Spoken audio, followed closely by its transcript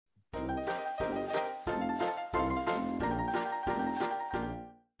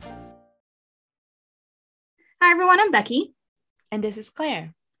Hi everyone, I'm Becky. And this is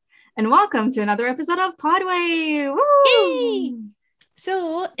Claire. And welcome to another episode of Podway. Yay! Woo!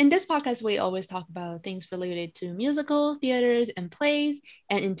 So in this podcast, we always talk about things related to musical, theaters, and plays.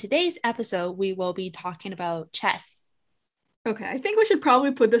 And in today's episode, we will be talking about chess. Okay, I think we should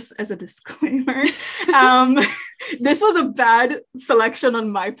probably put this as a disclaimer. This was a bad selection on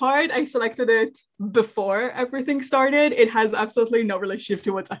my part. I selected it before everything started. It has absolutely no relationship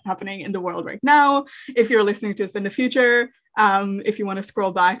to what's happening in the world right now. If you're listening to us in the future, if you want to scroll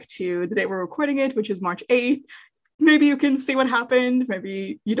back to the day we're recording it, which is March 8th, maybe you can see what happened.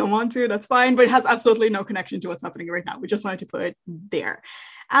 Maybe you don't want to, that's fine, but it has absolutely no connection to what's happening right now. We just wanted to put it there.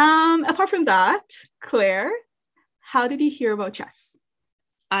 Apart from that, Claire, how did you hear about chess?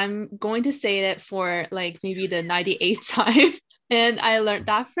 I'm going to say it for like maybe the 98th time. And I learned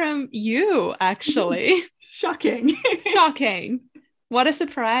that from you, actually. Shocking. Shocking. What a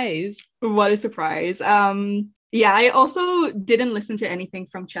surprise. What a surprise. Yeah, I also didn't listen to anything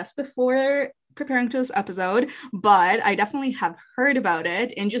from chess before preparing to this episode, but I definitely have heard about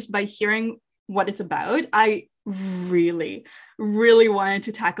it. And just by hearing what it's about, I really wanted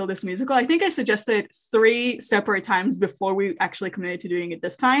to tackle this musical. I think I suggested 3 separate times before we actually committed to doing it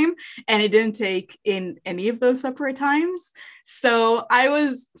this time, and it didn't take in any of those separate times. So I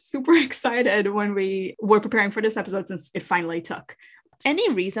was super excited when we were preparing for this episode since it finally took.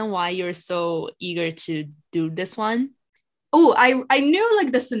 Any reason why you're so eager to do this one? Oh, I knew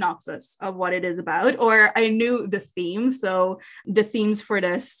like the synopsis of what it is about, or I knew the theme. So the themes for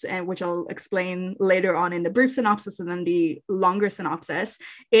this, and which I'll explain later on in the brief synopsis and then the longer synopsis,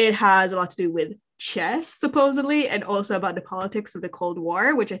 it has a lot to do with chess, supposedly, and also about the politics of the Cold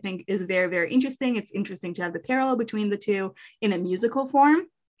War, which I think is very, very interesting. It's interesting to have the parallel between the two in a musical form.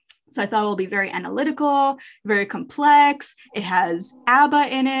 So I thought it will be very analytical, very complex. It has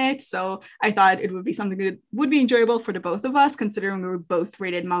ABBA in it. So I thought it would be something that would be enjoyable for the both of us, considering we were both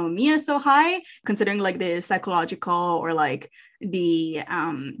rated Mamma Mia so high, considering like the psychological or like the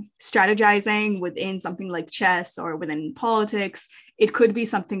strategizing within something like chess or within politics. It could be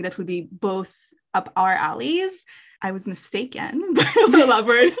something that would be both up our alleys. I was mistaken, but I'll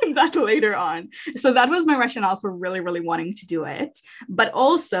elaborate on that later on. So that was my rationale for really wanting to do it. But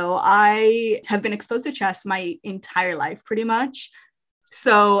also, I have been exposed to chess my entire life, pretty much.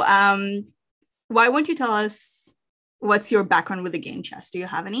 So why won't you tell us what's your background with the game chess? Do you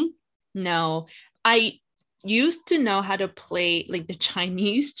have any? No, I used to know how to play like the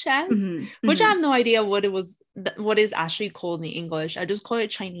Chinese chess, which I have no idea what is actually called in English. I just call it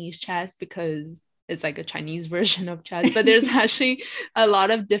Chinese chess because it's like a Chinese version of chess, but there's actually a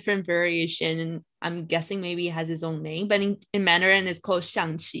lot of different variation, and I'm guessing maybe it has its own name, but in Mandarin it's called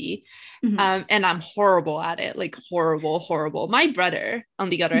xiangqi. And I'm horrible at it, like horrible. My brother, on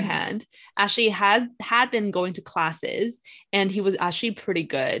the other hand, actually had been going to classes, and he was actually pretty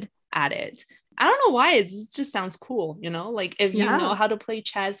good at it. I don't know why, it just sounds cool, you know, like if you know how to play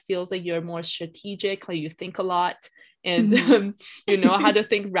chess, feels like you're more strategic, like you think a lot, and you know how to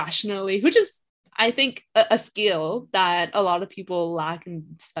think rationally, which is, I think, a skill that a lot of people lack,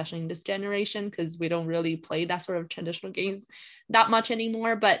 especially in this generation, because we don't really play that sort of traditional games that much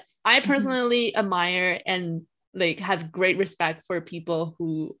anymore. But I personally admire and like have great respect for people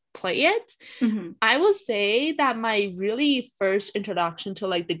who play it. I will say that my really first introduction to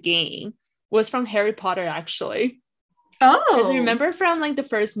like the game was from Harry Potter, actually. Oh, because I remember from like the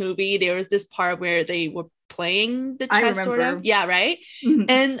first movie, there was this part where they were playing the chess, sort of. Yeah, right.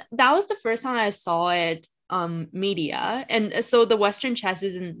 And that was the first time I saw it media. And so the Western chess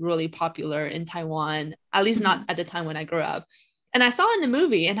isn't really popular in Taiwan, at least not at the time when I grew up. And I saw it in the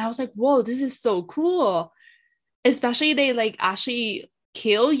movie and I was like, whoa, this is so cool. Especially they like actually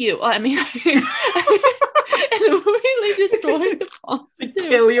kill you. Well, I mean, in the movie, like destroy the pawns to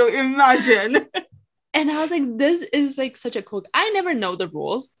kill you, imagine. And I was like, this is like such a cool. I never know the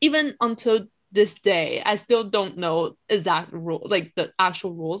rules, even until this day. I still don't know exact rule, like the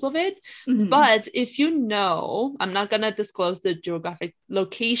actual rules of it. But if you know, I'm not gonna disclose the geographic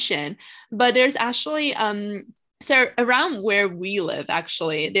location, but there's actually so around where we live,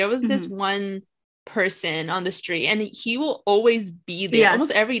 actually, there was this one person on the street, and he will always be there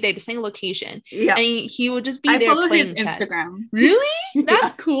almost every day, the same location. And he will just be there playing his chess. Instagram. Really?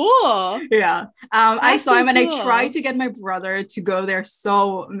 That's cool. I saw him, and I tried to get my brother to go there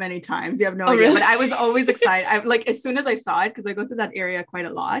so many times. You have no idea. Really? But I was always excited. I like, as soon as I saw it, because I go to that area quite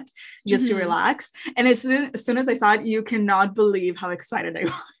a lot just to relax, and as soon as I saw it, you cannot believe how excited I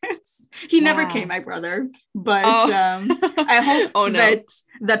was. He never came, my brother, but I hope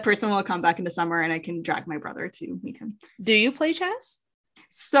that person will come back in the summer and I can drag my brother to meet him. Do you play chess?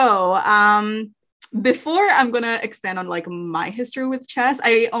 So Before I'm gonna expand on like my history with chess,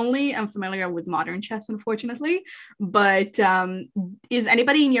 I only am familiar with modern chess, unfortunately. But is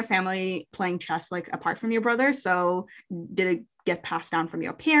anybody in your family playing chess like apart from your brother? So did it get passed down from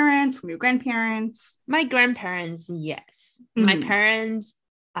your parents, from your grandparents? My grandparents, yes. My parents,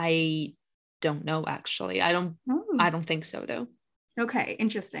 I don't know actually. I don't think so though. Okay,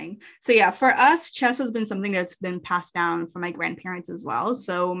 interesting. So yeah, for us, chess has been something that's been passed down from my grandparents as well.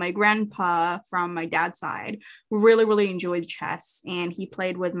 So my grandpa from my dad's side really, really enjoyed chess, and he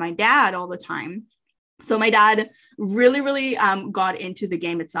played with my dad all the time. So my dad really, really got into the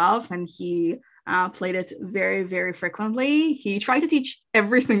game itself, and he played it very, very frequently. He tried to teach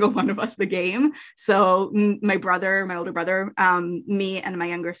every single one of us the game. So my brother, my older brother, me, and my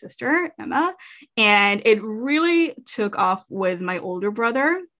younger sister, Emma. And it really took off with my older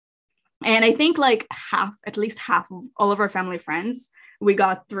brother. And I think like at least half of all of our family friends, we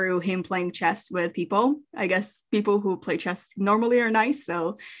got through him playing chess with people. I guess people who play chess normally are nice.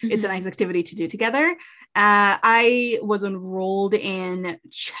 So it's a nice activity to do together. I was enrolled in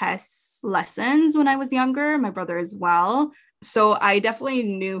chess lessons when I was younger, my brother as well. So I definitely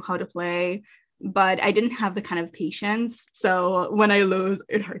knew how to play, but I didn't have the kind of patience. So when I lose,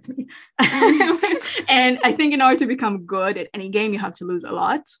 it hurts me. And I think in order to become good at any game, you have to lose a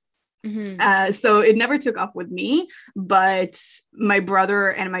lot. So it never took off with me, but my brother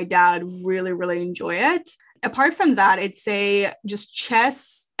and my dad really, really enjoy it. Apart from that, I'd say just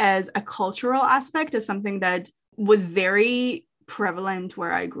chess as a cultural aspect is something that was very prevalent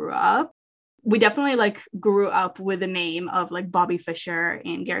where I grew up. We definitely like grew up with the name of like Bobby Fischer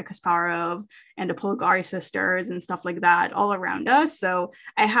and Garry Kasparov and the Polgari sisters and stuff like that all around us. So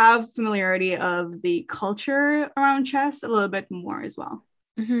I have familiarity of the culture around chess a little bit more as well.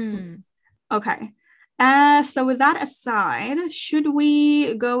 Okay. So with that aside, should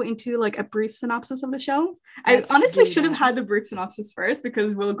we go into like a brief synopsis of the show? I honestly should have had the brief synopsis first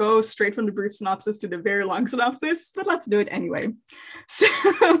because we'll go straight from the brief synopsis to the very long synopsis, but let's do it anyway.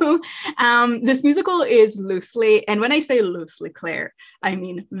 So this musical is loosely, and when I say loosely, Claire, I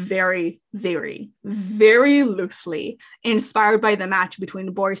mean very, very, very loosely inspired by the match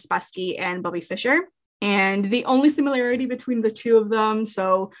between Boris Spassky and Bobby Fischer. And the only similarity between the two of them,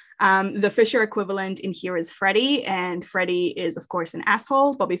 so the Fischer equivalent in here is Freddie, and Freddie is, of course, an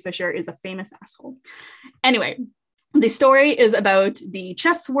asshole. Bobby Fischer is a famous asshole. Anyway, the story is about the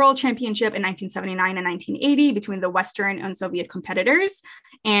Chess World Championship in 1979 and 1980 between the Western and Soviet competitors,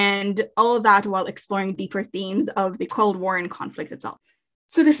 and all of that while exploring deeper themes of the Cold War and conflict itself.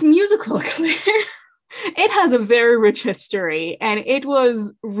 So this musical, Claire, it has a very rich history, and it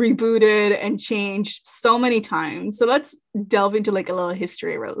was rebooted and changed so many times. So let's delve into like a little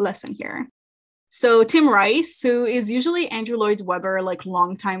history lesson here. So Tim Rice, who is usually Andrew Lloyd Webber, like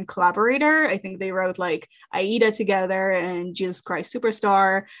longtime collaborator, I think they wrote like Aida together and Jesus Christ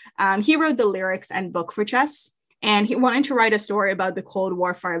Superstar. He wrote the lyrics and book for chess. And he wanted to write a story about the Cold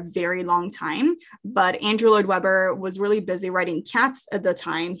War for a very long time. But Andrew Lloyd Webber was really busy writing Cats at the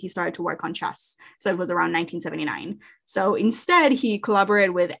time he started to work on chess. So it was around 1979. So instead, he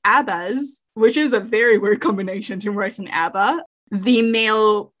collaborated with ABBA's, which is a very weird combination, Tim Rice and ABBA, the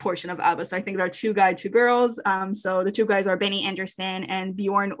male portion of ABBA. So I think there are two guys, two girls. So the two guys are Benny Andersson and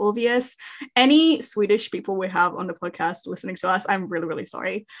Bjorn Ulvaeus. Any Swedish people we have on the podcast listening to us, I'm really, really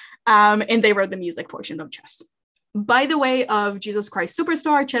sorry. And they wrote the music portion of chess. By the way of Jesus Christ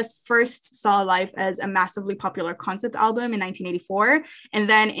Superstar, chess first saw life as a massively popular concept album in 1984. And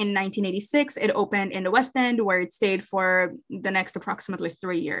then in 1986, it opened in the West End, where it stayed for the next approximately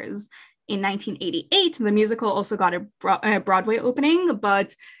 3 years. In 1988, the musical also got a Broadway opening,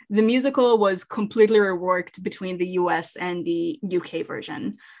 but the musical was completely reworked between the US and the UK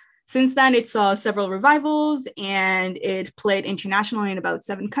version. Since then, it saw several revivals, and it played internationally in about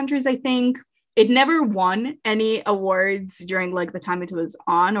 7 countries, I think. It never won any awards during like the time it was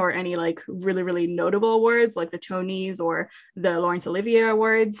on, or any like really, really notable awards like the Tonys or the Laurence Olivier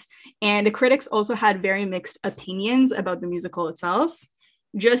Awards. And the critics also had very mixed opinions about the musical itself.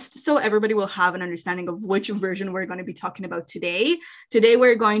 Just so everybody will have an understanding of which version we're going to be talking about today. Today,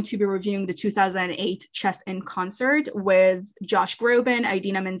 we're going to be reviewing the 2008 Chess in Concert with Josh Groban,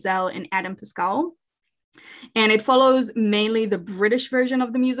 Idina Menzel, and Adam Pascal. And it follows mainly the British version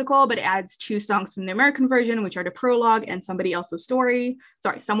of the musical, but adds 2 songs from the American version, which are the prologue and someone else's story.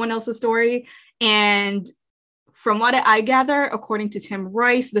 And from what I gather, according to Tim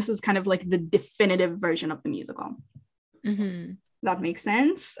Rice, this is kind of like the definitive version of the musical. That makes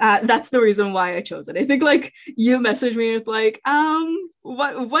sense. That's the reason why I chose it. I think like you messaged me, it's like,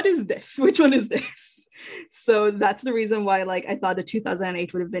 what is this? Which one is this? So that's the reason why like I thought the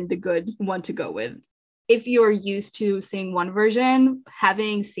 2008 would have been the good one to go with. If you're used to seeing one version,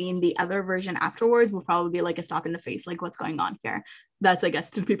 having seen the other version afterwards will probably be like a slap in the face, like what's going on here. That's, I guess,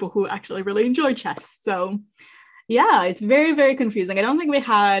 to people who actually really enjoy chess. So yeah, it's very, very confusing. I don't think we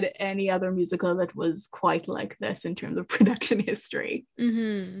had any other musical that was quite like this in terms of production history.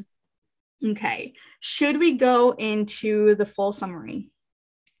 Mm-hmm. Okay, should we go into the full summary?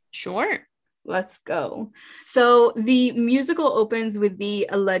 Sure. Let's go. So the musical opens with the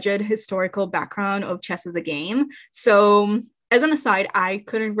alleged historical background of chess as a game. So as an aside, I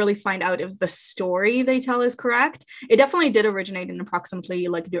couldn't really find out if the story they tell is correct. It definitely did originate in approximately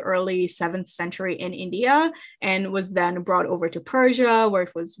like the early 7th century in India and was then brought over to Persia, where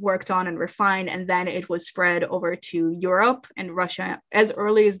it was worked on and refined. And then it was spread over to Europe and Russia as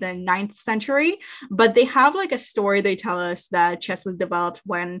early as the 9th century. But they have like a story they tell us that chess was developed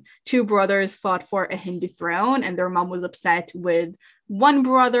when two brothers fought for a Hindu throne and their mom was upset with one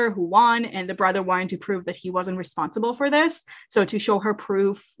brother who won, and the brother wanted to prove that he wasn't responsible for this. So to show her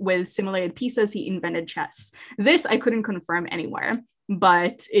proof with simulated pieces, he invented chess. This I couldn't confirm anywhere,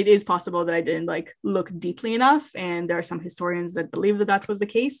 but it is possible that I didn't like look deeply enough. And there are some historians that believe that that was the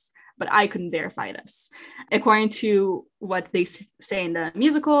case, but I couldn't verify this. According to what they say in the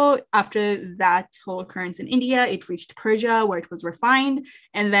musical, after that whole occurrence in India, it reached Persia, where it was refined.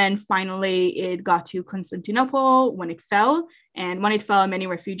 And then finally, it got to Constantinople when it fell. And when it fell, many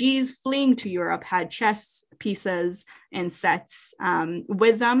refugees fleeing to Europe had chess pieces and sets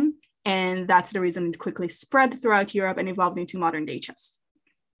with them. And that's the reason it quickly spread throughout Europe and evolved into modern day chess.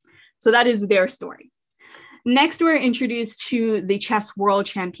 So that is their story. Next, we're introduced to the Chess World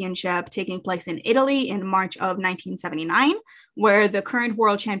Championship taking place in Italy in March of 1979, where the current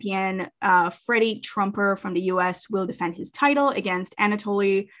world champion, Freddie Trumper from the US, will defend his title against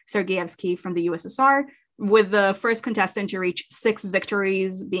Anatoly Sergeyevsky from the USSR, with the first contestant to reach 6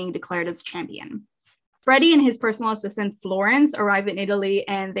 victories being declared as champion. Freddie and his personal assistant Florence arrive in Italy,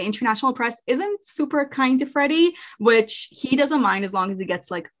 and the international press isn't super kind to Freddie, which he doesn't mind as long as he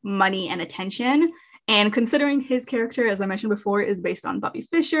gets like money and attention. And considering his character, as I mentioned before, is based on Bobby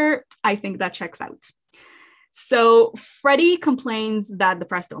Fischer, I think that checks out. So Freddie complains that the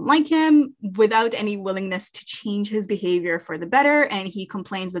press don't like him without any willingness to change his behavior for the better, and he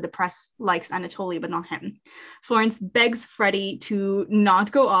complains that the press likes Anatoly but not him. Florence begs Freddie to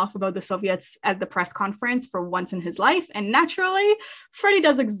not go off about the Soviets at the press conference for once in his life, and naturally, Freddie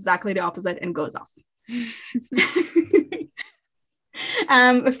does exactly the opposite and goes off.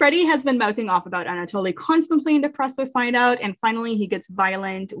 Freddie has been mouthing off about Anatoly constantly in the press, we find out, and finally he gets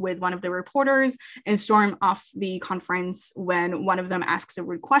violent with one of the reporters and storm off the conference when one of them asks a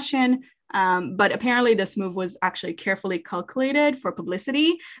rude question. But apparently this move was actually carefully calculated for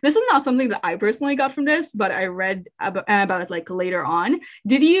publicity. This is not something that I personally got from this, but I read about it like later on.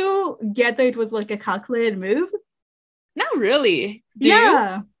 Did you get that it was like a calculated move? Not really.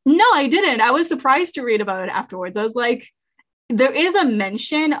 Yeah. No, I didn't. I was surprised to read about it afterwards. I was like, there is a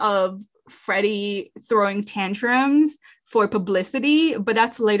mention of Freddie throwing tantrums for publicity, but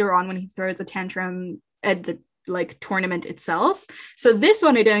that's later on when he throws a tantrum at the like tournament itself. So this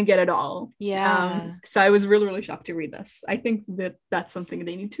one I didn't get at all. Yeah. So I was really, really shocked to read this. I think that that's something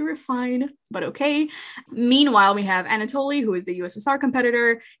they need to refine, but okay. Meanwhile, we have Anatoly, who is the USSR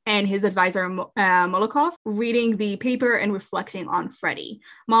competitor, and his advisor Molokov reading the paper and reflecting on Freddie.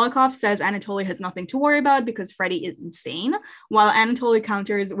 Molokov says Anatoly has nothing to worry about because Freddie is insane, while Anatoly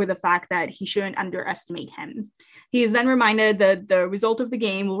counters with the fact that he shouldn't underestimate him. He is then reminded that the result of the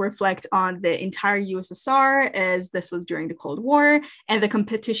game will reflect on the entire USSR, as this was during the Cold War, and the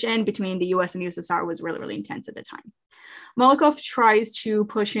competition between the US and USSR was really, really intense at the time. Molokov tries to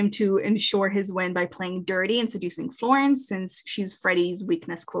push him to ensure his win by playing dirty and seducing Florence, since she's Freddie's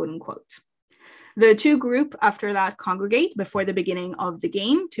weakness, quote unquote. The two group after that congregate before the beginning of the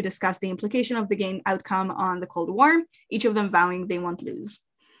game to discuss the implication of the game outcome on the Cold War, each of them vowing they won't lose.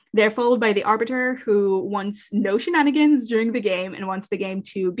 They're followed by the arbiter, who wants no shenanigans during the game and wants the game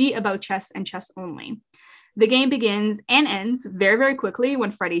to be about chess and chess only. The game begins and ends very, very quickly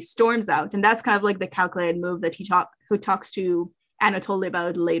when Freddie storms out. And that's kind of like the calculated move that who talks to Anatoly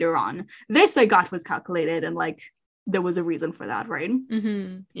about later on. This I got was calculated, and like there was a reason for that, right?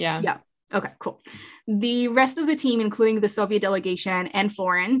 Mm-hmm. Yeah. Okay, cool. The rest of the team, including the Soviet delegation and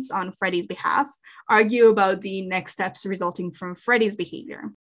Florence on Freddie's behalf, argue about the next steps resulting from Freddie's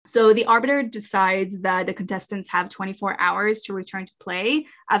behavior. So the arbiter decides that the contestants have 24 hours to return to play,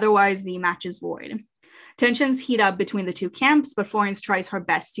 otherwise the match is void. Tensions heat up between the two camps, but Florence tries her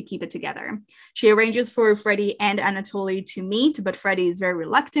best to keep it together. She arranges for Freddie and Anatoly to meet, but Freddie is very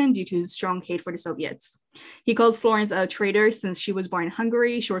reluctant due to his strong hate for the Soviets. He calls Florence a traitor since she was born in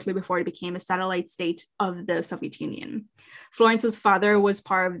Hungary shortly before it became a satellite state of the Soviet Union. Florence's father was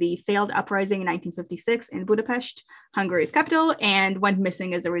part of the failed uprising in 1956 in Budapest, Hungary's capital, and went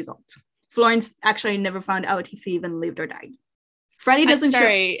missing as a result. Florence actually never found out if he even lived or died. Freddie doesn't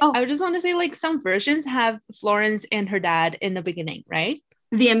I just want to say, like, some versions have Florence and her dad in the beginning, right?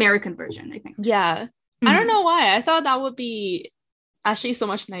 The American version, I think. Yeah. Mm-hmm. I don't know why. I thought that would be actually so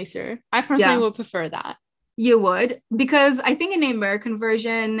much nicer. I personally would prefer that. You would? Because I think in the American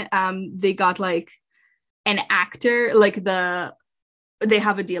version, they got like an actor, like they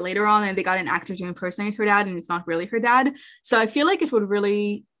have a deal later on and they got an actor to impersonate her dad and it's not really her dad. So I feel like it would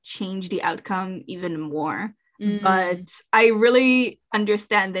really change the outcome even more. But I really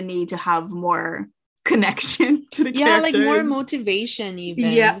understand the need to have more connection to the characters. Like more motivation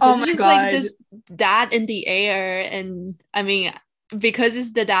even. Yeah, oh my God. Like this dad in the air, and I mean, because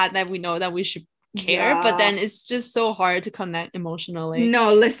it's the dad that we know that we should care, but then it's just so hard to connect emotionally.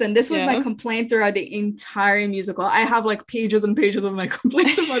 No, listen, this was my complaint throughout the entire musical. I have like pages and pages of my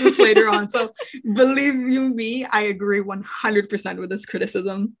complaints about this later on. So believe you me, I agree 100% with this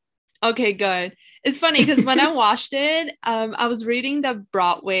criticism. Okay, good. It's funny because when I watched it, I was reading the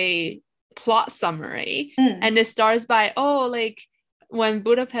Broadway plot summary and it starts by, like when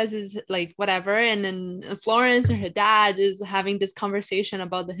Budapest is like whatever, and then Florence and her dad is having this conversation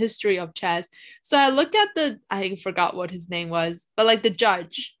about the history of chess. So I looked at I forgot what his name was, but like the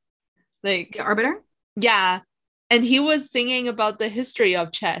judge, like the arbiter. Yeah. And he was singing about the history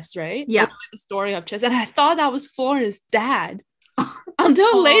of chess, right? Yeah. The story of chess. And I thought that was Florence's dad.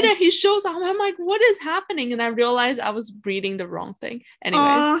 Until later he shows up. I'm like, what is happening? And I realized I was reading the wrong thing.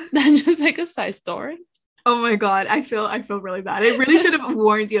 Anyways, that's just like a side story. Oh my God, I feel really bad. I really should have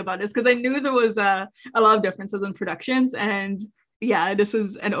warned you about this because I knew there was a lot of differences in productions, and yeah, this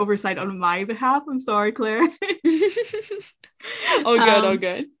is an oversight on my behalf. I'm sorry, Claire. Oh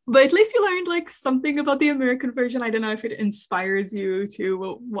good. But at least you learned like something about the American version. I don't know if it inspires you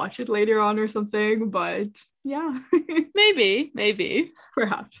to watch it later on or something, but yeah. maybe.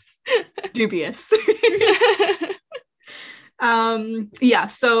 Perhaps. Dubious.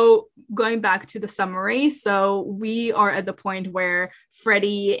 So going back to the summary, so we are at the point where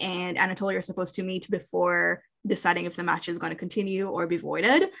Freddie and Anatoly are supposed to meet before deciding if the match is going to continue or be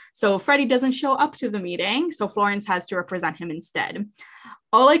voided. So Freddie doesn't show up to the meeting, so Florence has to represent him instead.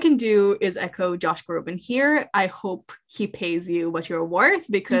 All I can do is echo Josh Groban here. I hope he pays you what you're worth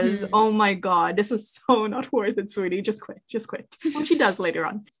because, oh my God, this is so not worth it, sweetie. Just quit. Well, she does later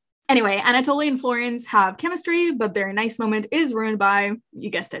on. Anyway, Anatoly and Florence have chemistry, but their nice moment is ruined by, you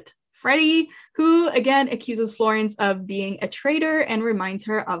guessed it, Freddie, who again accuses Florence of being a traitor and reminds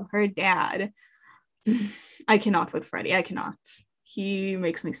her of her dad. I cannot with Freddie. I cannot. He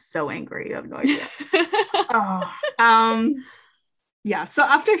makes me so angry. You have no idea. So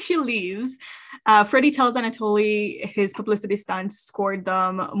after she leaves, Freddie tells Anatoly his publicity stunt scored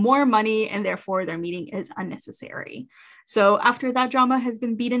them more money and therefore their meeting is unnecessary. So after that drama has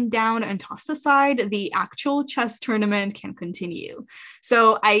been beaten down and tossed aside, the actual chess tournament can continue.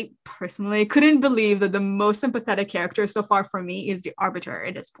 So I personally couldn't believe that the most sympathetic character so far for me is the arbiter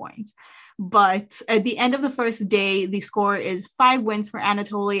at this point. But at the end of the first day, the score is 5 wins for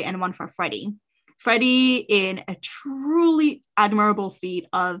Anatoly and 1 for Freddie. Freddie, in a truly admirable feat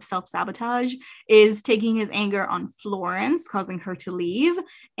of self-sabotage, is taking his anger on Florence, causing her to leave.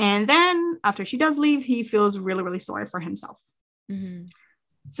 And then after she does leave, he feels really, really sorry for himself. Mm-hmm.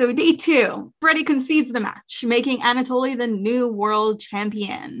 So day 2, Freddie concedes the match, making Anatoly the new world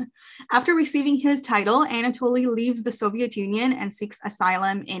champion. After receiving his title, Anatoly leaves the Soviet Union and seeks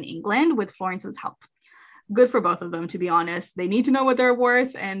asylum in England with Florence's help. Good for both of them, to be honest. They need to know what they're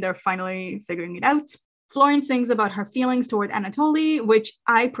worth, and they're finally figuring it out. Florence sings about her feelings toward Anatoly, which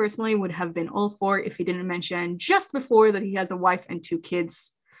I personally would have been all for if he didn't mention just before that he has a wife and 2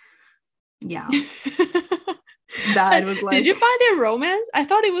 kids. Yeah. That was like... Did you find their romance? I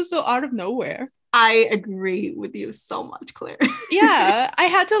thought it was so out of nowhere. I agree with you so much, Claire. Yeah, I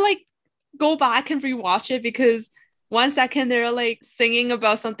had to like go back and rewatch it because 1 second they're like singing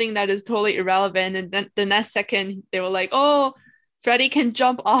about something that is totally irrelevant, and then the next second they were like, oh, Freddie can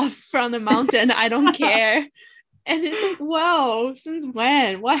jump off from the mountain, I don't care. And it's like, whoa, since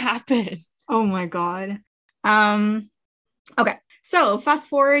when? What happened? Oh my God. Okay, so fast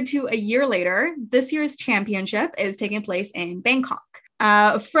forward to a year later. This year's championship is taking place in Bangkok.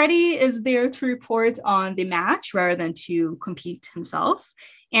 Freddie is there to report on the match rather than to compete himself.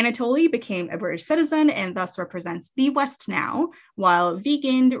 Anatoly became a British citizen and thus represents the West now, while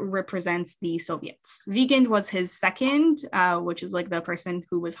Wiegand represents the Soviets. Wiegand was his second, which is like the person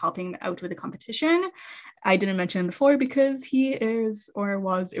who was helping out with the competition. I didn't mention him before because he is or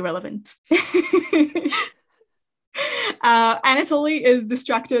was irrelevant. Anatoly is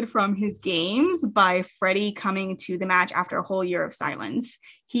distracted from his games by Freddie coming to the match after a whole year of silence.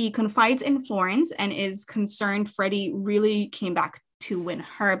 He confides in Florence and is concerned Freddie really came back to win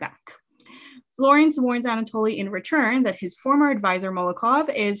her back. Florence warns Anatoly in return that his former advisor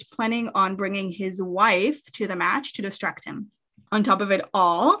Molokov is planning on bringing his wife to the match to distract him. On top of it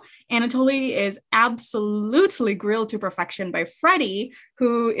all, Anatoly is absolutely grilled to perfection by Freddie,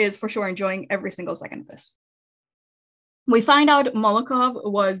 who is for sure enjoying every single second of this. We find out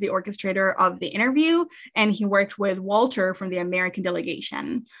Molokov was the orchestrator of the interview, and he worked with Walter from the American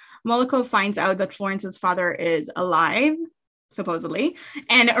delegation. Molokov finds out that Florence's father is alive, supposedly,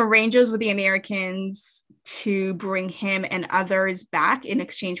 and arranges with the Americans to bring him and others back in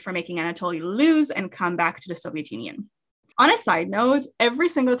exchange for making Anatoly lose and come back to the Soviet Union. On a side note, every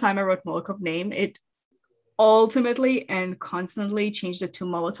single time I wrote Molokov name, it ultimately and constantly changed it to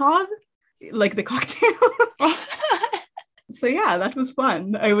Molotov, like the cocktail. So yeah, that was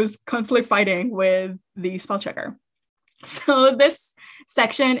fun. I was constantly fighting with the spell checker. So this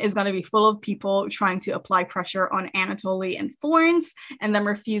section is going to be full of people trying to apply pressure on Anatoly and Florence and them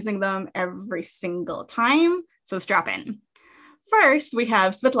refusing them every single time. So strap in. First, we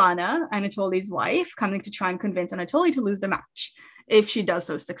have Svetlana, Anatoly's wife, coming to try and convince Anatoly to lose the match. If she does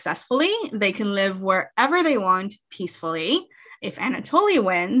so successfully, they can live wherever they want peacefully. If Anatoly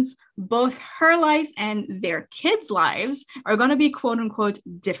wins, both her life and their kids' lives are going to be quote unquote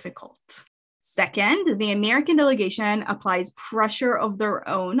difficult. Second, the American delegation applies pressure of their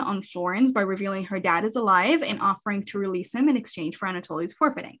own on Florence by revealing her dad is alive and offering to release him in exchange for Anatoly's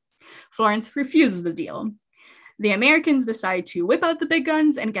forfeiting. Florence refuses the deal. The Americans decide to whip out the big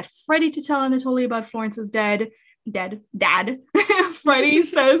guns and get Freddie to tell Anatoly about Florence's dad. Freddie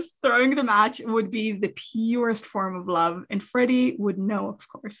says throwing the match would be the purest form of love, and Freddie would know, of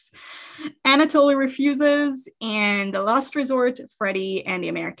course. Anatoly refuses, and the last resort Freddie and the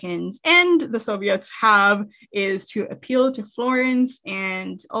Americans and the Soviets have is to appeal to Florence,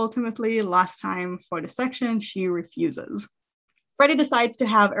 and ultimately, last time for the section, she refuses. Freddie decides to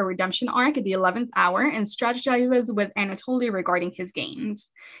have a redemption arc at the 11th hour and strategizes with Anatoly regarding his games.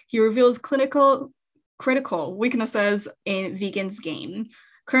 He reveals critical weaknesses in Wiegand's game.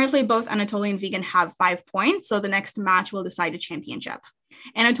 Currently, both Anatoly and Wiegand have 5 points, so the next match will decide a championship.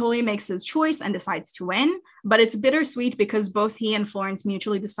 Anatoly makes his choice and decides to win, but it's bittersweet because both he and Florence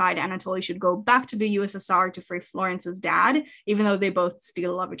mutually decide Anatoly should go back to the USSR to free Florence's dad, even though they both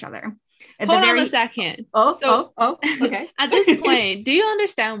still love each other. Hold on a second. Okay. At this point, do you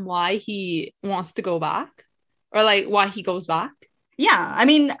understand why he wants to go back? Or like why he goes back? Yeah, I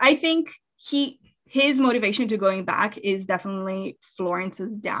mean, I think his motivation to going back is definitely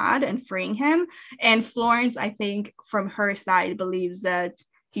Florence's dad and freeing him. And Florence, I think, from her side, believes that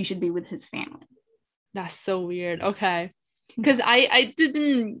he should be with his family. That's so weird. Okay. Because I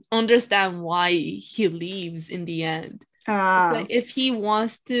didn't understand why he leaves in the end. It's like if he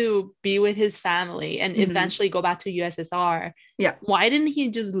wants to be with his family and eventually go back to USSR, why didn't he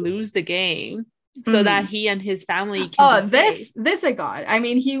just lose the game? So that he and his family can this I got. I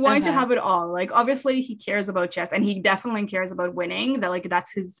mean, he wanted to have it all. Like, obviously he cares about chess and he definitely cares about winning. That like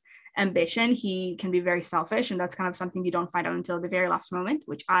that's his ambition. He can be very selfish, and that's kind of something you don't find out until the very last moment,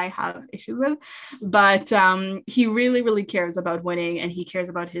 which I have issues with. But he really, really cares about winning, and he cares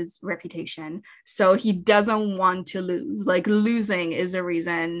about his reputation. So he doesn't want to lose. Like, losing is a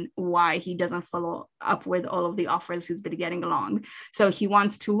reason why he doesn't follow up with all of the offers he's been getting along. So he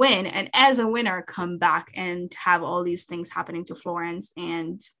wants to win, and as a winner, come back and have all these things happening to Florence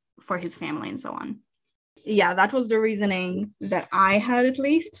and for his family and so on. Yeah, that was the reasoning that I had, at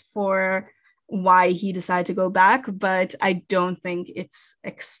least, for why he decided to go back, but I don't think it's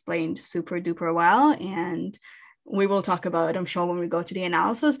explained super duper well, and we will talk about, I'm sure, when we go to the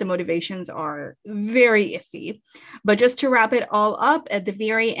analysis. The motivations are very iffy. But just to wrap it all up, at the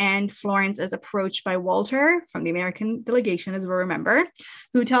very end, Florence is approached by Walter from the American delegation, as we remember,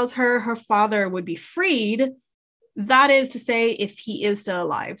 who tells her her father would be freed. That is to say, if he is still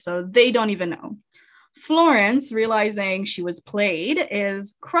alive. So they don't even know. Florence, realizing she was played,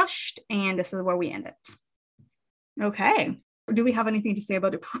 is crushed, and this is where we end it. Okay. Do we have anything to say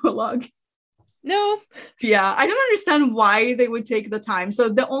about the prologue? No. Yeah, I don't understand why they would take the time. So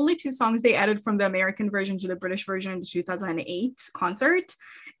the only 2 songs they added from the American version to the British version in the 2008 concert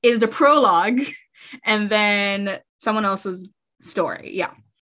is the prologue and then someone else's story. Yeah.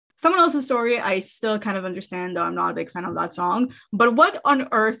 someone else's story, I still kind of understand, though I'm not a big fan of that song. But what on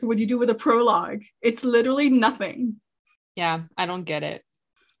earth would you do with a prologue? It's literally nothing. Yeah, I don't get it.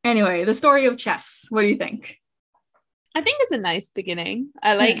 Anyway, the story of Chess. What do you think? I think it's a nice beginning.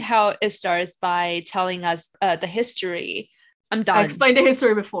 I like how it starts by telling us the history. I'm done. I explained the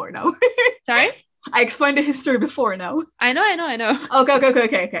history before, no? Sorry? I explained the history before, no? I know.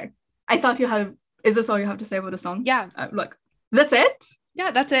 Okay. I thought you have... Is this all you have to say about the song? Yeah. Look, that's it?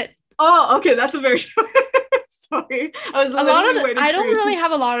 Yeah, that's it. Oh, okay, that's a very short... Sorry. I was I don't really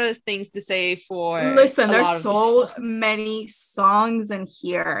have a lot of things to say for... Listen, there's so many songs in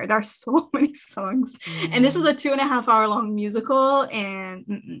here. There's so many songs. And this is a 2.5 hour long musical.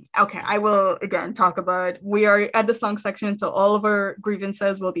 And okay, I will again talk about... We are at the song section, so all of our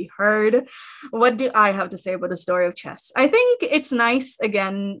grievances will be heard. What do I have to say about the story of Chess? I think it's nice,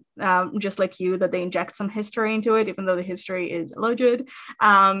 again, just like you, that they inject some history into it, even though the history is alleged.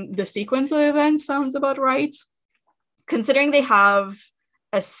 The sequence of events sounds about right. Considering they have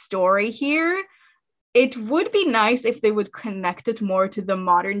a story here, it would be nice if they would connect it more to the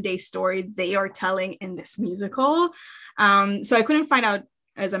modern day story they are telling in this musical. So I couldn't find out,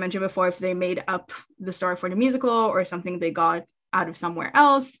 as I mentioned before, if they made up the story for the musical or something they got out of somewhere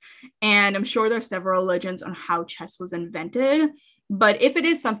else. And I'm sure there's several legends on how chess was invented. But if it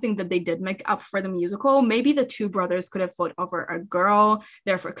is something that they did make up for the musical, maybe the two brothers could have fought over a girl,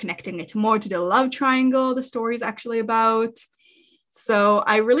 therefore connecting it more to the love triangle the story is actually about. So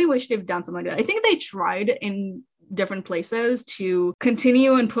I really wish they've done something like that. I think they tried in different places to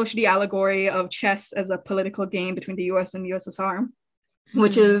continue and push the allegory of chess as a political game between the US and the USSR,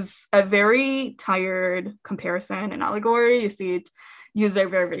 which is a very tired comparison and allegory. You see it used very,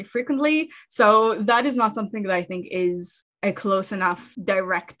 very, very frequently. So that is not something that I think is a close enough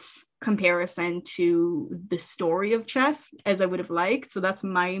direct comparison to the story of chess as I would have liked. So that's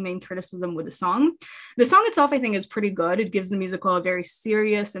my main criticism with the song. The song itself, I think, is pretty good. It gives the musical a very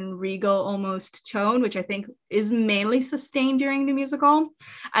serious and regal almost tone, which I think is mainly sustained during the musical.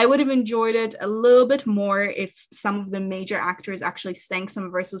 I would have enjoyed it a little bit more if some of the major actors actually sang some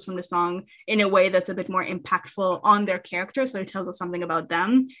verses from the song in a way that's a bit more impactful on their character, so it tells us something about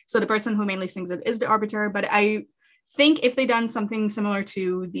them. So the person who mainly sings it is the arbiter, but I think if they done something similar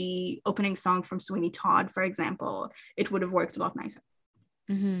to the opening song from Sweeney Todd, for example, it would have worked a lot nicer.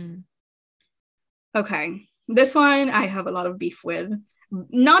 Okay, this one I have a lot of beef with,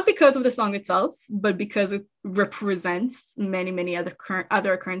 not because of the song itself, but because it represents many other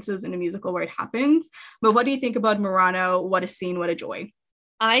occurrences in the musical where it happens. But what do you think about Murano? What a scene, what a joy.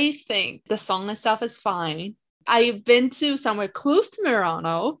 I think the song itself is fine. I've been to somewhere close to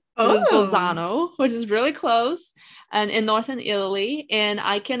Murano, which is Bolzano, which is really close, and in northern Italy. And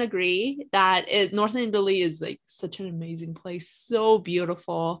I can agree that northern Italy is like such an amazing place, so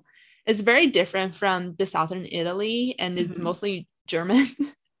beautiful. It's very different from the southern Italy, and it's mostly German,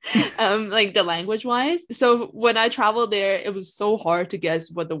 like the language wise. So when I traveled there, it was so hard to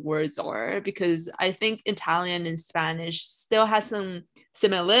guess what the words are, because I think Italian and Spanish still has some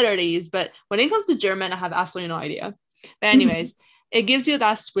similarities, but when it comes to German, I have absolutely no idea. But anyways, it gives you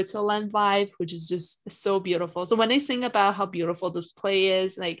that Switzerland vibe, which is just so beautiful. So when they sing about how beautiful this play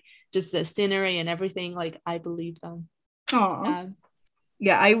is, like just the scenery and everything, like I believe them.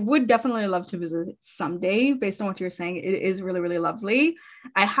 Yeah, I would definitely love to visit someday. Based on what you're saying, it is really, really lovely.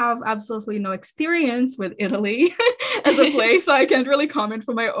 I have absolutely no experience with Italy as a place, so I can't really comment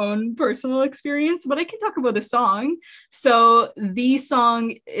from my own personal experience, but I can talk about the song. So the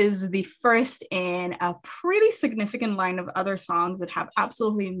song is the first in a pretty significant line of other songs that have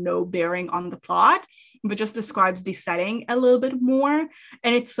absolutely no bearing on the plot, but just describes the setting a little bit more.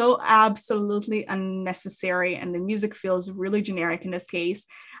 And it's so absolutely unnecessary, and the music feels really generic in this case.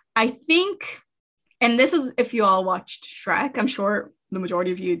 I think, and this is if you all watched Shrek, I'm sure the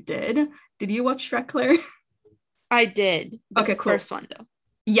majority of you did. Did you watch Shrek, Claire? I did. Okay, cool. First one though.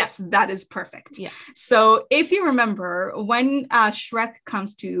 Yes, that is perfect. Yeah. So if you remember, when Shrek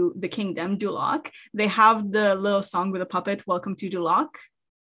comes to the kingdom, Duloc, they have the little song with a puppet, Welcome to Duloc.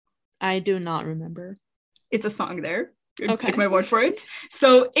 I do not remember. It's a song there. Okay. Take my word for it.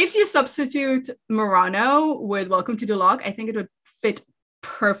 So if you substitute Murano with Welcome to Duloc, I think it would fit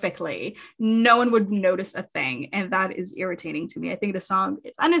perfectly. No one would notice a thing, and that is irritating to me. I think the song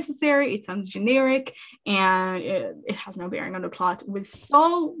is unnecessary, it sounds generic, and it has no bearing on the plot. With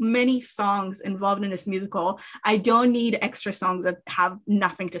so many songs involved in this musical, I don't need extra songs that have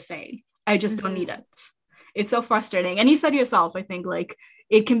nothing to say. I just don't need it. It's so frustrating. And you said yourself, I think, like,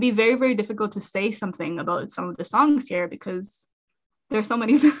 it can be very, very difficult to say something about some of the songs here because there's so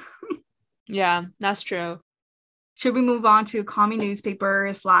many of them. Yeah, that's true. Should we move on to Commie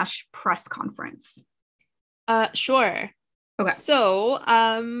newspaper / press conference? Sure. Okay. So,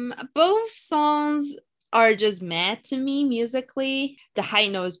 both songs are just meh to me musically. The high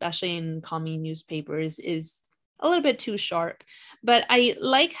note, especially in Commie newspapers, is a little bit too sharp. But I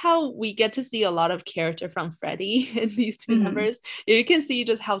like how we get to see a lot of character from Freddie in these two numbers. You can see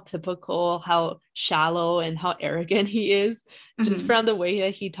just how typical, how shallow, and how arrogant he is, just from the way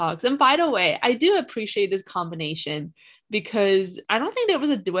that he talks. And by the way, I do appreciate this combination because I don't think there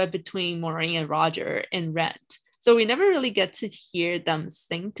was a duet between Maureen and Roger in Rent. So we never really get to hear them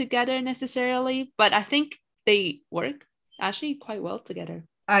sing together necessarily, but I think they work actually quite well together.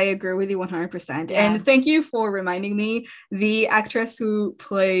 I agree with you 100%. Yeah. And thank you for reminding me. The actress who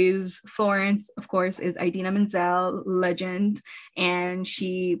plays Florence, of course, is Idina Menzel, legend. And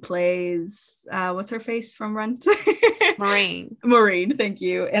she plays, what's her face from Rent? Maureen. Maureen, thank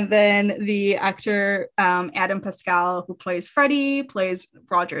you. And then the actor, Adam Pascal, who plays Freddie, plays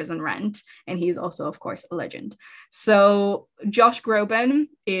Rogers in Rent. And he's also, of course, a legend. So Josh Groban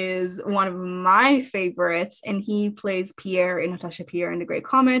is one of my favorites, and he plays Pierre in Natasha Pierre and the Great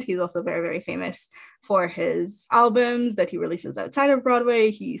Comet. He's also very, very famous for his albums that he releases outside of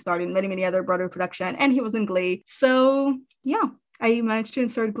Broadway. He starred in many, many other Broadway productions, and he was in Glee. So yeah, I managed to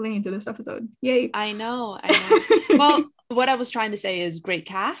insert Glee into this episode. Yay. I know. Well, what I was trying to say is great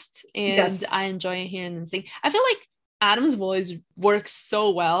cast, and yes. I enjoy hearing them sing. I feel like Adam's voice works so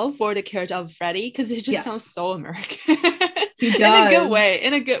well for the character of Freddie because it just sounds so American. He does.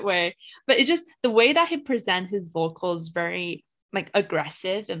 In a good way. But it just, the way that he presents his vocals, very like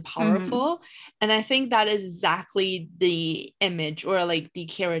aggressive and powerful. And I think that is exactly the image or like the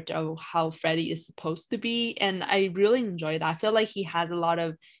character of how Freddie is supposed to be. And I really enjoy that. I feel like he adds a lot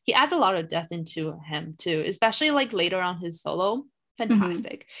of depth into him too, especially like later on his solo.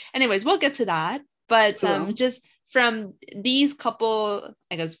 Fantastic. Anyways, we'll get to that. But just from these couple,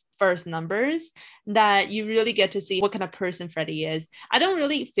 I guess, first numbers that you really get to see what kind of person Freddie is. I don't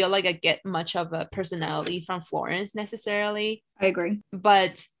really feel like I get much of a personality from Florence necessarily. I agree.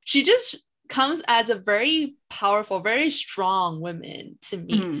 But she just comes as a very powerful, very strong woman to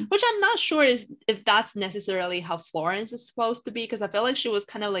me, which I'm not sure if that's necessarily how Florence is supposed to be, because I feel like she was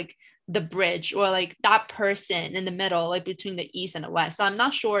kind of like the bridge or like that person in the middle, like between the East and the West. So I'm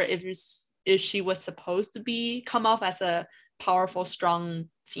not sure if she was supposed to come off as a powerful, strong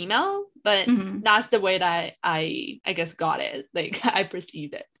female, but that's the way that I guess got it. Like I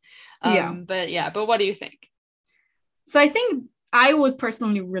perceived it. But what do you think? So I think I was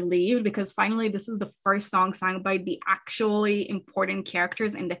personally relieved because finally this is the first song sung by the actually important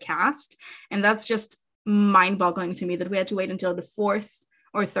characters in the cast. And that's just mind-boggling to me that we had to wait until the fourth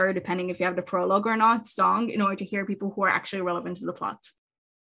or third, depending if you have the prologue or not, song in order to hear people who are actually relevant to the plot.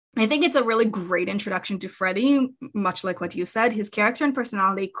 I think it's a really great introduction to Freddie, much like what you said. His character and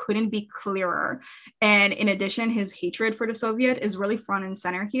personality couldn't be clearer. And in addition, his hatred for the Soviet is really front and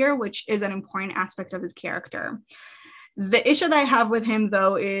center here, which is an important aspect of his character. The issue that I have with him,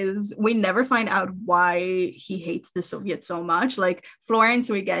 though, is we never find out why he hates the Soviets so much. Like Florence,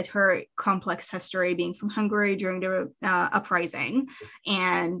 we get her complex history being from Hungary during the uprising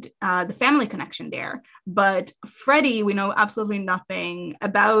and the family connection there. But Freddie, we know absolutely nothing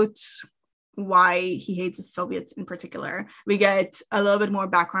about why he hates the Soviets in particular. We get a little bit more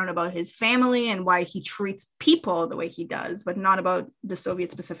background about his family and why he treats people the way he does, but not about the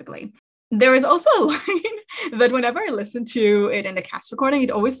Soviets specifically. There is also a line that whenever I listen to it in the cast recording,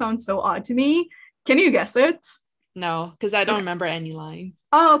 it always sounds so odd to me. Can you guess it? No, because I don't remember any lines.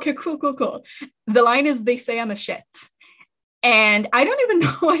 Oh, okay, cool. The line is, "They say I'm a shit." And I don't even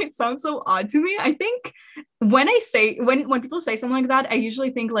know why it sounds so odd to me. I think when people say something like that, I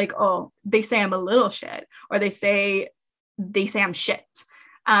usually think like, oh, they say I'm a little shit, or they say I'm shit.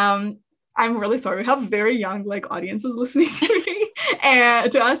 I'm really sorry. We have very young audiences listening to me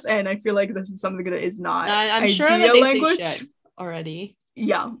and to us, and I feel like this is something that is not I'm ideal sure that they language. say shit already.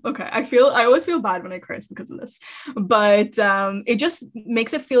 Yeah, okay. I always feel bad when I curse because of this, but it just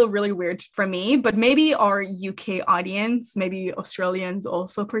makes it feel really weird for me. But maybe our UK audience, maybe Australians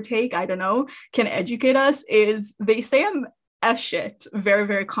also partake, I don't know, can educate us. Is they say I'm a shit, very,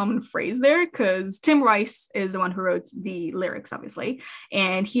 very common phrase there, because Tim Rice is the one who wrote the lyrics, obviously,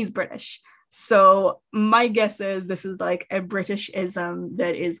 and he's British. So my guess is this is like a British-ism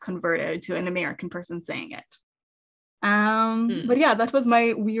that is converted to an American person saying it. But yeah, that was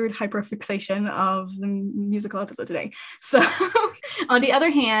my weird hyperfixation of the musical episode today. So on the other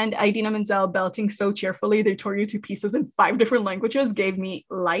hand, Idina Menzel belting so cheerfully they tore you to pieces in 5 different languages gave me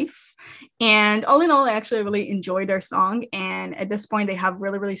life. And all in all, I actually really enjoyed their song. And at this point, they have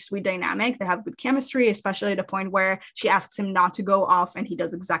really, really sweet dynamic. They have good chemistry, especially at the point where she asks him not to go off and he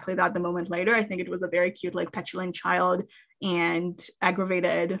does exactly that the moment later. I think it was a very cute, like petulant child and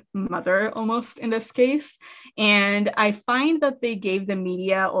aggravated mother almost in this case. And I find that they gave the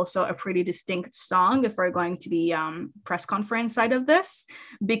media also a pretty distinct song if we're going to the press conference side of this,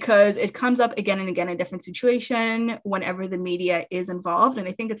 because it comes up again and again in different situation whenever the media is involved. And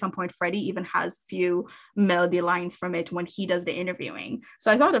I think at some point Freddie even has a few melody lines from it when he does the interviewing.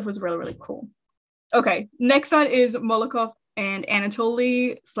 So I thought it was really, really cool. Okay, next one is Molokov and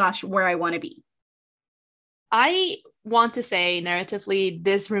Anatoly / Where I Want to Be. I want to say narratively,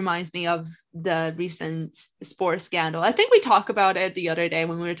 this reminds me of the recent sports scandal. I think we talked about it the other day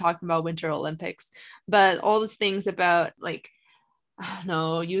when we were talking about Winter Olympics, but all the things about like, I don't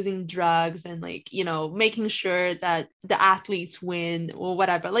know, using drugs and like, you know, making sure that the athletes win or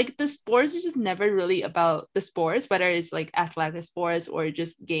whatever. Like the sports is just never really about the sports, whether it's like athletic sports or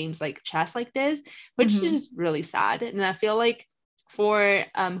just games like chess like this, which is just really sad. And I feel like for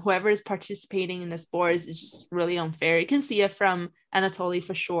whoever is participating in the sports, it's just really unfair. You can see it from Anatoly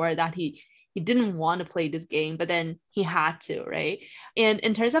for sure that he didn't want to play this game, but then he had to, right? And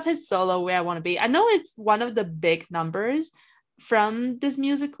in terms of his solo, Where I Want to Be, I know it's one of the big numbers from this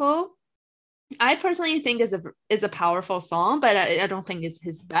musical. I personally think is a powerful song, but I don't think it's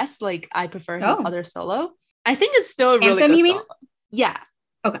his best. Like I prefer his other solo. I think it's still a really Anthem, good you mean? song. Yeah.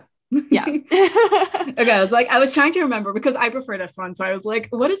 Okay. Yeah. Okay, I was trying to remember because I prefer this one. So I was like,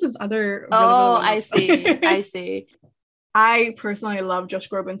 what is this other? I see. I personally love Josh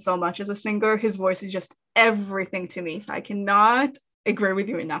Groban so much as a singer. His voice is just everything to me. So I cannot agree with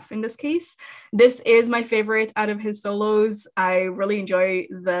you enough in this case. This is my favorite out of his solos. I really enjoy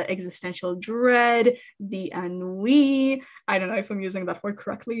the existential dread, the ennui. I don't know if I'm using that word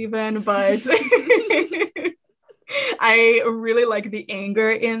correctly even, but I really like the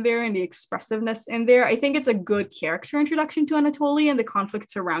anger in there and the expressiveness in there. I think it's a good character introduction to Anatoly and the conflict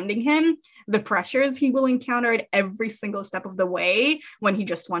surrounding him, the pressures he will encounter at every single step of the way when he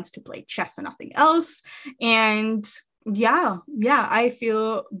just wants to play chess and nothing else. And yeah, I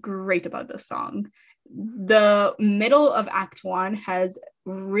feel great about this song. The middle of Act 1 has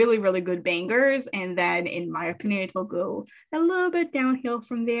really, really good bangers. And then, in my opinion, it will go a little bit downhill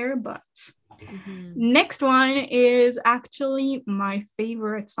from there. But next one is actually my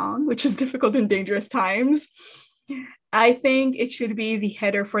favorite song, which is Difficult and Dangerous Times. I think it should be the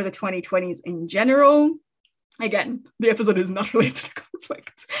header for the 2020s in general. Again, the episode is not related to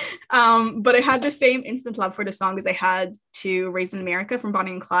conflict. But I had the same instant love for the song as I had to Raised in America from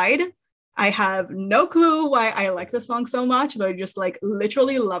Bonnie and Clyde. I have no clue why I like the song so much, but I just like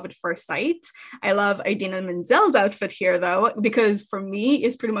literally love it first sight. I love Idina Menzel's outfit here though, because for me,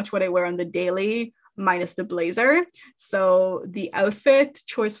 it's pretty much what I wear on the daily minus the blazer. So the outfit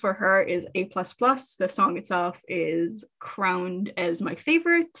choice for her is A++. The song itself is crowned as my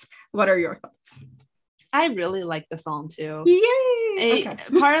favorite. What are your thoughts? I really like the song too. Yay! Okay.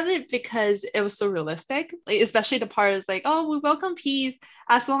 Part of it because it was so realistic, like, especially the part is like, oh, we welcome peace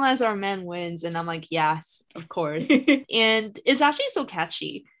as long as our man wins. And I'm like, yes, of course. And it's actually so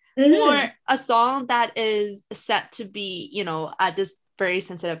catchy. For a song that is set to be, you know, at this very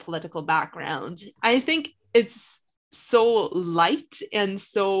sensitive political background, I think it's so light and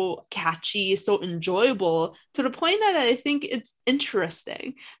so catchy, so enjoyable to the point that I think it's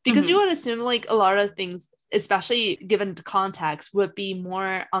interesting because you would assume like a lot of things, especially given the context, would be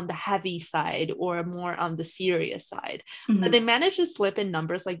more on the heavy side or more on the serious side. But they managed to slip in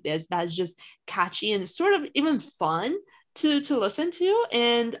numbers like this that's just catchy and sort of even fun to listen to.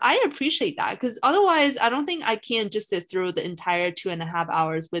 And I appreciate that because otherwise I don't think I can just sit through the entire 2.5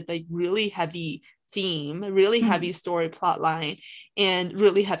 hours with a really heavy theme, really heavy story plot line, and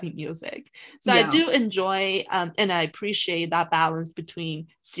really heavy music. So I do enjoy and I appreciate that balance between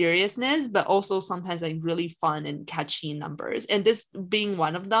seriousness, but also sometimes like really fun and catchy numbers. And this being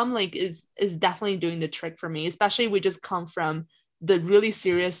one of them, like is definitely doing the trick for me, especially we just come from the really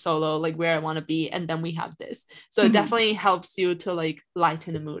serious solo, like Where I Want to Be, and then we have this. So it definitely helps you to like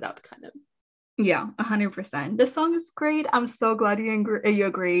lighten the mood up kind of. Yeah, 100%. The song is great. I'm so glad you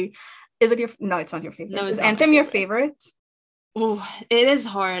agree. Is it your... No, it's not your favorite. No, is Anthem your favorite? Oh, it is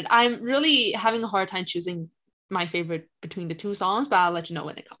hard. I'm really having a hard time choosing my favorite between the two songs, but I'll let you know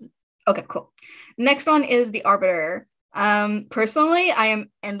when they come. Okay, cool. Next one is The Arbiter. Personally, I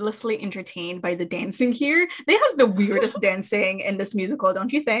am endlessly entertained by the dancing here. They have the weirdest dancing in this musical,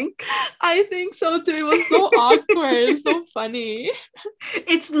 don't you think? I think so too. It was so awkward. It was so funny.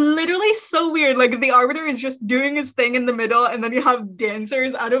 It's literally so weird. Like the arbiter is just doing his thing in the middle, and then you have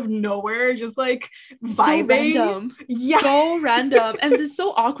dancers out of nowhere just like vibing. So random. Yeah. So random. And it's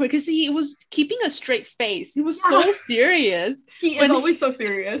so awkward because he was keeping a straight face. He was so serious. He is always so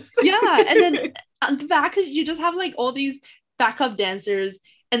serious. Yeah. And then at the back, you just have like all these backup dancers,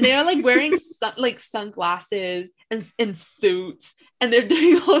 and they're like wearing like sunglasses and suits, and they're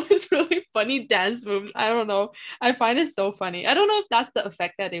doing all this really funny dance moves. I don't know. I find it so funny. I don't know if that's the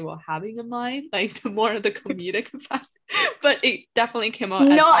effect that they were having in mind, like the more of the comedic effect, but it definitely came out.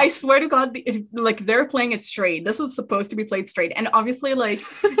 No, I swear to God, like they're playing it straight. This is supposed to be played straight, and obviously, like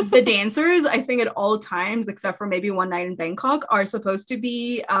the dancers, I think at all times, except for maybe one night in Bangkok, are supposed to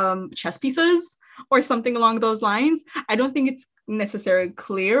be chess pieces or something along those lines. I don't think it's necessarily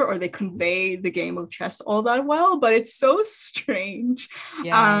clear or they convey the game of chess all that well, but it's so strange.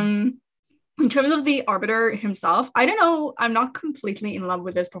 Yeah. In terms of the arbiter himself, I don't know, I'm not completely in love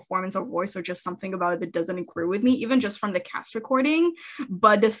with his performance or voice, or just something about it that doesn't agree with me, even just from the cast recording.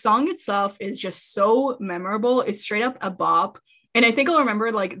 But the song itself is just so memorable. It's straight up a bop. And I think I'll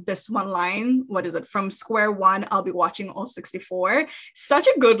remember like this one line, what is it? From square one, I'll be watching all 64. Such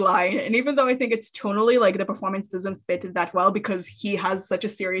a good line. And even though I think it's tonally like the performance doesn't fit that well because he has such a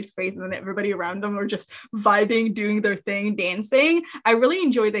serious face and then everybody around them are just vibing, doing their thing, dancing, I really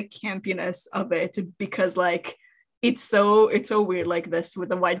enjoy the campiness of it because like it's so weird like this with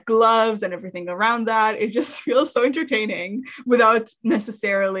the white gloves and everything around that. It just feels so entertaining without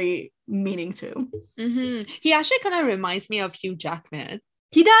necessarily meaning to. Mm-hmm. He actually kind of reminds me of Hugh Jackman.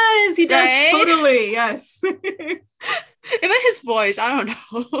 He does right? Totally, yes. Even his voice, I don't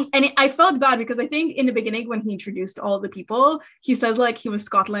know. And I felt bad because I think in the beginning when he introduced all the people, he says like he was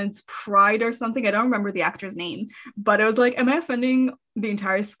Scotland's pride or something. I don't remember the actor's name, but I was like, am I offending the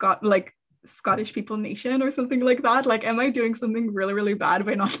entire Scottish people nation or something like that? Like, am I doing something really, really bad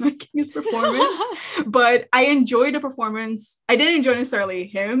by not liking his performance? But I enjoyed the performance. I didn't enjoy necessarily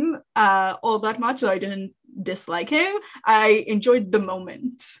him all that much, so I didn't dislike him. I enjoyed the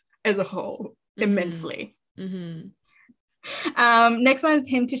moment as a whole immensely. Mm-hmm. Next one is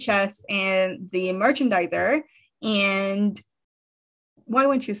Hymn to Chess and the Merchandiser. And why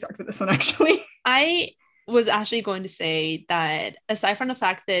wouldn't you start with this one, actually? I was actually going to say that aside from the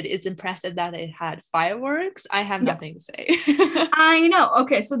fact that it's impressive that it had fireworks, I have nothing to say. I know.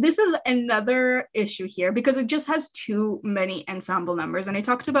 Okay, so this is another issue here because it just has too many ensemble numbers. And I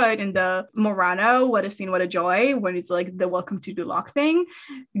talked about in the Morano, What a Scene, What a Joy, when it's like the Welcome to Duloc thing.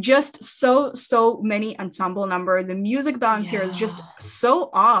 Just so many ensemble number. The music balance here is just so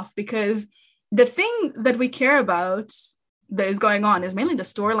off because the thing that we care about that is going on is mainly the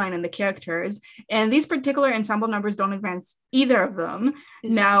storyline and the characters, and these particular ensemble numbers don't advance either of them. Exactly.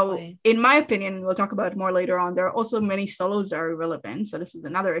 Now, in my opinion, we'll talk about it more later on, there are also many solos that are irrelevant, so this is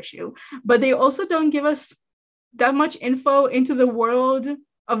another issue, but they also don't give us that much info into the world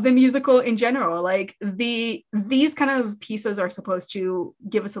of the musical in general. Like these kind of pieces are supposed to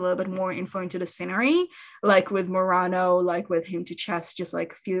give us a little bit more info into the scenery, like with Morano, like with Hymn to Chess, just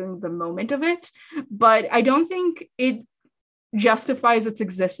like feeling the moment of it, but I don't think it justifies its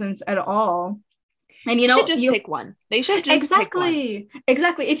existence at all. And you know, should just pick one. They should just pick one.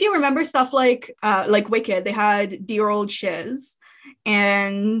 Exactly. If you remember stuff like Wicked, they had Dear Old Shiz,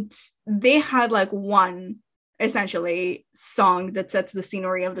 and they had like one essentially song that sets the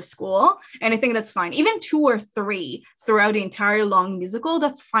scenery of the school, and I think that's fine. Even 2 or 3 throughout the entire long musical,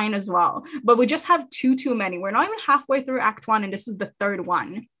 that's fine as well. But we just have too many. We're not even halfway through Act 1, and this is the 3rd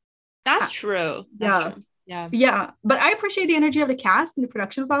one. That's true. That's true. Yeah, but I appreciate the energy of the cast and the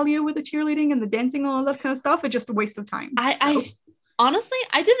production value with the cheerleading and the dancing and all that kind of stuff. It's just a waste of time. I honestly,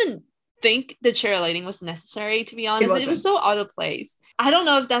 I didn't think the cheerleading was necessary, to be honest. It was so out of place. I don't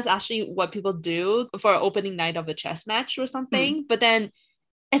know if that's actually what people do for opening night of a chess match or something, but then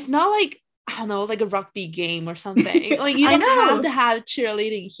it's not like, I don't know, like a rugby game or something. Like you don't have to have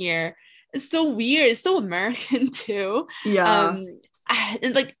cheerleading here. It's so weird. It's so American too. Yeah.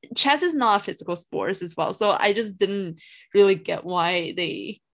 And like chess is not a physical sport as well, so I just didn't really get why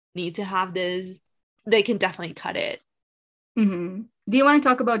they need to have this. They can definitely cut it. Mm-hmm. Do you want to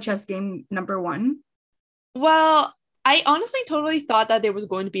talk about chess game number 1? Well, I honestly totally thought that there was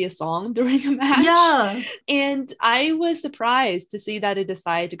going to be a song during the match, and I was surprised to see that it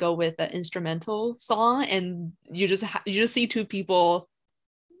decided to go with an instrumental song, and you just see 2 people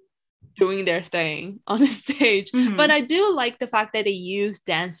doing their thing on the stage. But I do like the fact that they use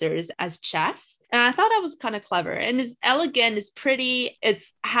dancers as chess, And I thought that was kind of clever. And it's elegant, it's pretty,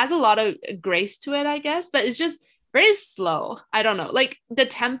 it's has a lot of grace to it, I guess, but it's just very slow. I don't know. Like the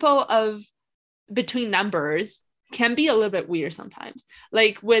tempo of between numbers can be a little bit weird sometimes.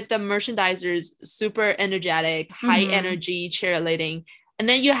 Like with the merchandisers, super energetic, high energy cheerleading. And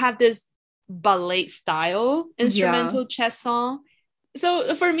then you have this ballet style instrumental chess song.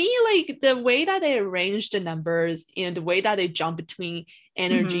 So for me, like the way that they arrange the numbers and the way that they jump between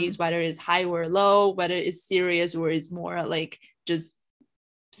energies, whether it's high or low, whether it's serious or it's more like just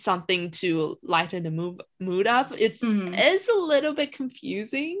something to lighten the mood up, it's a little bit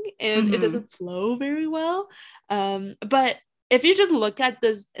confusing and it doesn't flow very well. But if you just look at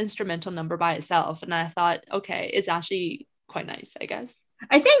this instrumental number by itself, and I thought, okay, it's actually quite nice, I guess.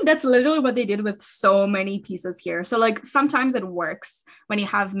 I think that's literally what they did with so many pieces here. So like sometimes it works when you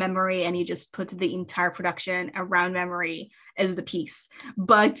have memory and you just put the entire production around memory as the piece.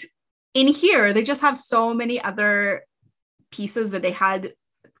 But in here, they just have so many other pieces that they had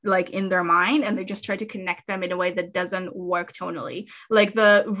like in their mind, and they just try to connect them in a way that doesn't work tonally. Like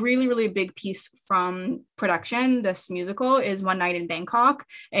the really, really big piece from production, this musical, is One Night in Bangkok.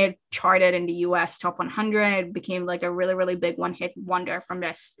 It charted in the US top 100. It became like a really, really big one-hit wonder from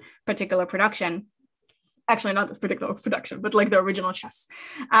this particular production. Actually, not this particular production, but like the original Chess.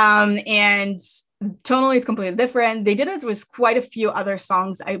 And tonally, it's completely different. They did it with quite a few other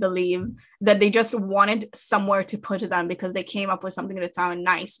songs, I believe, that they just wanted somewhere to put them because they came up with something that sounded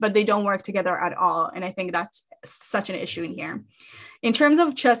nice, but they don't work together at all. And I think that's such an issue in here. In terms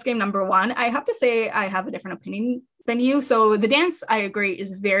of Chess Game number 1, I have to say I have a different opinion than you. So the dance, I agree,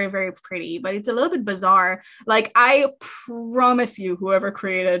 is very, very pretty, but it's a little bit bizarre. Like, I promise you, whoever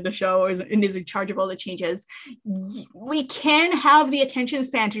created the show is in charge of all the changes. We can have the attention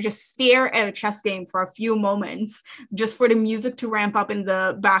span to just stare at a chess game for a few moments, just for the music to ramp up in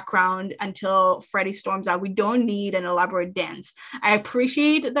the background until Freddie storms out. We don't need an elaborate dance. I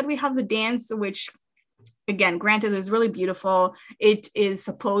appreciate that we have the dance, which, again, granted, is really beautiful. It is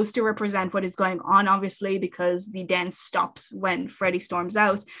supposed to represent what is going on, obviously, because the dance stops when Freddie storms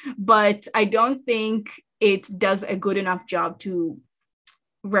out. But I don't think it does a good enough job to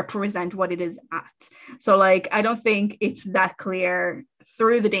represent what it is at. So, like, I don't think it's that clear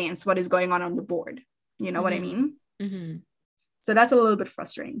through the dance what is going on the board. You know what I mean? So that's a little bit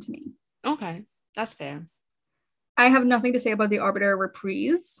frustrating to me. Okay, that's fair. I have nothing to say about the Arbiter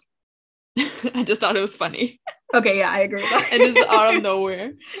reprise. I just thought it was funny. Okay, yeah, I agree. And it's out of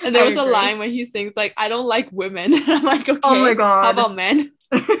nowhere. And there was a line where he sings like, "I don't like women." And I'm like, okay, oh my God. How about men?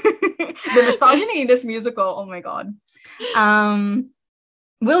 The misogyny in this musical, oh my God.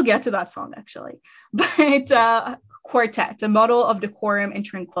 We'll get to that song actually. But Quartet, a model of decorum and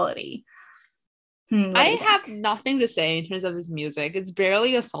tranquility. I have nothing to say in terms of his music. It's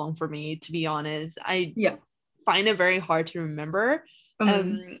barely a song for me, to be honest. I find it very hard to remember.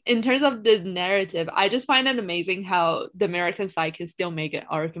 In terms of the narrative, I just find it amazing how the American side can still make an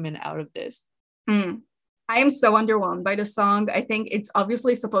argument out of this. I am so underwhelmed by the song. I think it's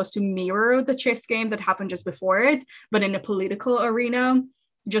obviously supposed to mirror the chess game that happened just before it, but in a political arena,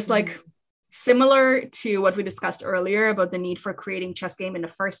 just like similar to what we discussed earlier about the need for creating chess game in the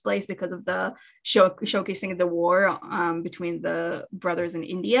first place because of the showcasing the war between the brothers in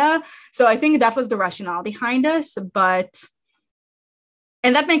India. So I think that was the rationale behind this,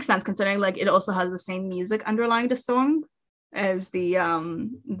 and that makes sense considering like it also has the same music underlying the song as the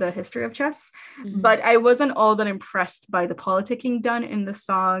history of chess. But I wasn't all that impressed by the politicking done in the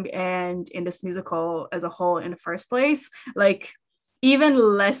song and in this musical as a whole in the first place. Like,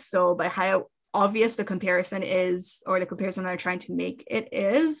 even less so by how obvious the comparison is, or the comparison they're trying to make it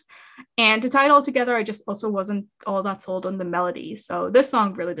is. And to tie it all together, I just also wasn't all that sold on the melody. So this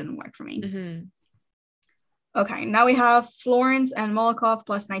song really didn't work for me. Okay, now we have Florence and Molokov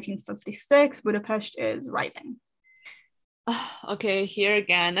plus 1956. Budapest is Rising. Okay, here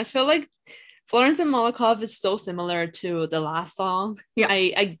again, I feel like Florence and Molokov is so similar to the last song.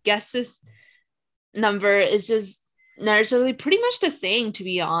 I guess this number is just narratively pretty much the same, to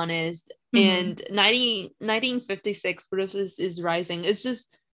be honest. And 1956 Budapest is Rising. It's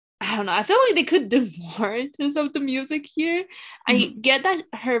just, I don't know, I feel like they could do more in terms of the music here. I get that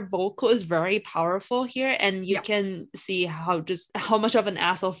her vocal is very powerful here, and you can see how much of an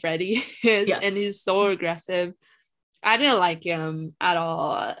asshole Freddie is, and he's so aggressive. I didn't like him at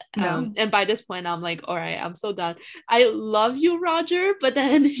all. And by this point, I'm like, all right, I'm so done. I love you, Roger, but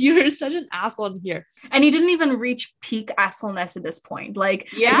then you're such an asshole here. And he didn't even reach peak assholeness at this point. Like,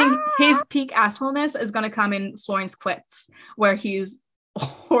 I think his peak assholeness is going to come in Florence Quits, where he's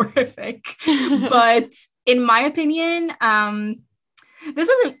horrific. But in my opinion, this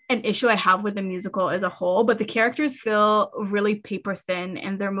is an issue I have with the musical as a whole, but the characters feel really paper thin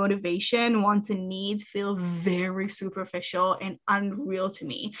and their motivation, wants and needs feel very superficial and unreal to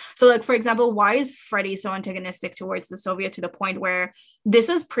me. So like, for example, why is Freddie so antagonistic towards the Soviet to the point where this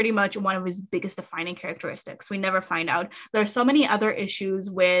is pretty much one of his biggest defining characteristics? We never find out. There are so many other issues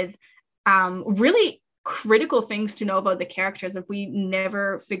with really critical things to know about the characters that we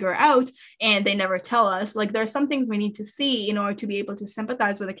never figure out and they never tell us. Like there's some things we need to see in order to be able to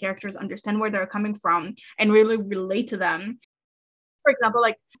sympathize with the characters, understand where they're coming from, and really relate to them. For example,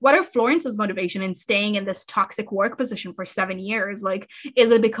 like what are Florence's motivation in staying in this toxic work position for 7 years? Like,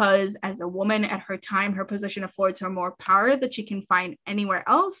 is it because as a woman at her time, her position affords her more power that she can find anywhere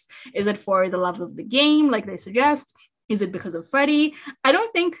else? Is it for the love of the game, like they suggest? Is it because of Freddie? I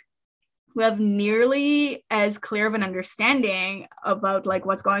don't think we have nearly as clear of an understanding about like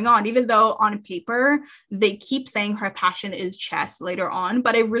what's going on, even though on paper they keep saying her passion is chess later on,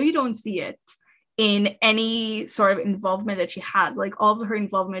 but I really don't see it in any sort of involvement that she has. Like all of her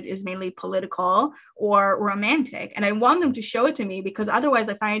involvement is mainly political or romantic, and I want them to show it to me because otherwise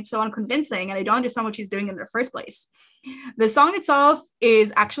I find it so unconvincing and I don't understand what she's doing in the first place. The song itself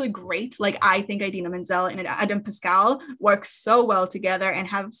is actually great. Like I think Idina Menzel and Adam Pascal work so well together and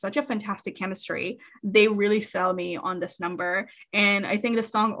have such a fantastic chemistry. They really sell me on this number, and I think the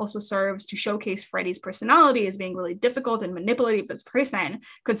song also serves to showcase Freddie's personality as being really difficult and manipulative as a person,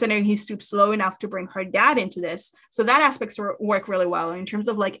 considering he stoops low enough to bring her dad into this. So that aspects work really well. In terms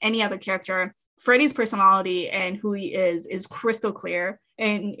of like any other character, Freddie's personality and who he is crystal clear,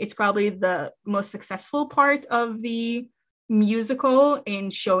 and it's probably the most successful part of the musical in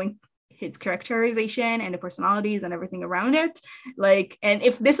showing his characterization and the personalities and everything around it. Like, and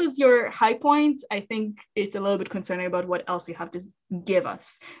if this is your high point, I think it's a little bit concerning about what else you have to give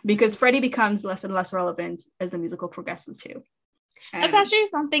us, because Freddie becomes less and less relevant as the musical progresses too. That's actually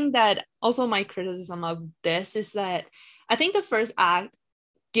something that also my criticism of this is that I think the first act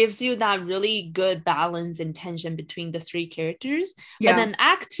gives you that really good balance and tension between the three characters. Yeah. But then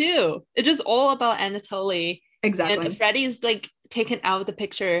act 2, it's just all about Anatoly. Exactly. And Freddie is like taken out of the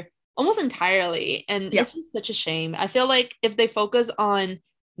picture almost entirely. And it's just such a shame. I feel like if they focus on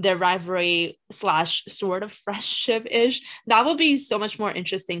their rivalry / sort of friendship-ish, that would be so much more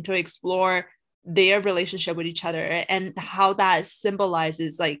interesting to explore their relationship with each other and how that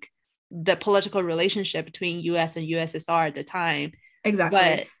symbolizes like the political relationship between US and USSR at the time.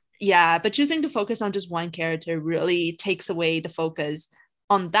 Exactly. But choosing to focus on just one character really takes away the focus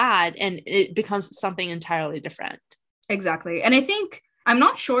on that, and it becomes something entirely different. Exactly. And I think, I'm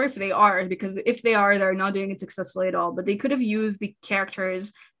not sure if they are, because if they are, they're not doing it successfully at all, but they could have used the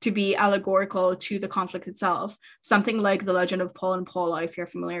characters to be allegorical to the conflict itself. Something like The Legend of Paul and Paula, if you're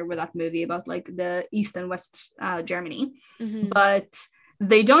familiar with that movie about like the East and West Germany. Mm-hmm. But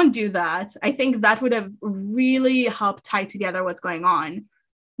they don't do that. I think that would have really helped tie together what's going on.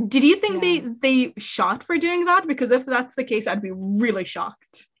 Did you think they shot for doing that? Because if that's the case, I'd be really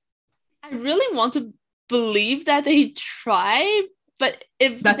shocked. I really want to believe that they tried, but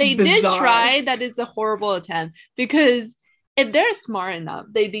if they did try, that is a horrible attempt, because if they're smart enough,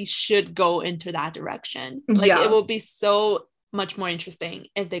 they should go into that direction. Like it will be so much more interesting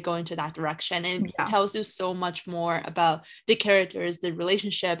if they go into that direction, and it tells you so much more about the characters, the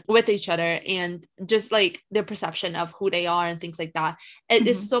relationship with each other, and just like their perception of who they are and things like that. It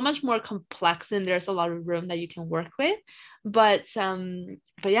is so much more complex, and there's a lot of room that you can work with. But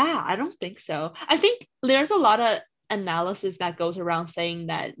yeah, I don't think so. I think there's a lot of analysis that goes around saying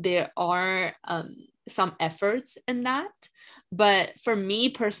that there are some efforts in that, but for me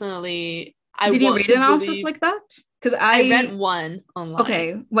personally, did you read analysis like that? Because I read one online.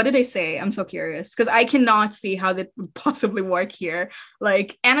 Okay, what did they say? I'm so curious, because I cannot see how that would possibly work here.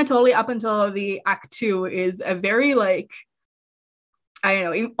 Like Anatoly up until the act 2 is a very like, I don't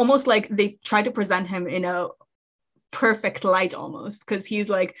know, almost like they try to present him in a perfect light almost, because he's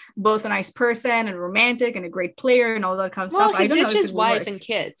like both a nice person and romantic and a great player and all that kind of stuff. I don't know. His wife and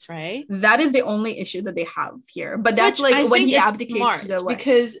kids, right? That is the only issue that they have here. But that's like when he abdicates to the West,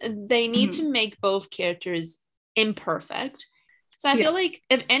 because they need to make both characters imperfect. So I feel like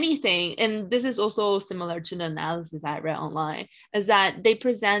if anything, and this is also similar to the analysis that I read online, is that they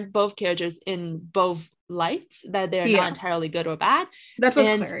present both characters in both lights, that they're not entirely good or bad. That was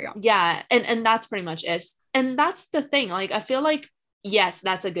clear. And that's pretty much it. And that's the thing. Like I feel like yes,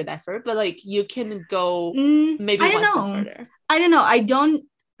 that's a good effort, but like you can go maybe one step further. I don't know. I don't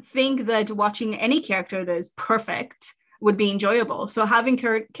think that watching any character that is perfect would be enjoyable. So having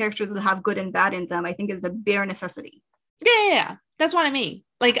characters that have good and bad in them, I think, is the bare necessity. Yeah. That's what I mean.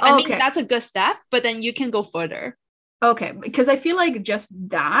 Like, I mean, that's a good step, but then you can go further. Okay, because I feel like just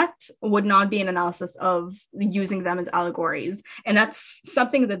that would not be an analysis of using them as allegories. And that's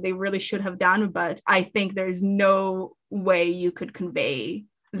something that they really should have done. But I think there's no way you could convey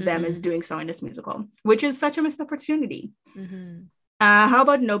them as doing so in this musical, which is such a missed opportunity. How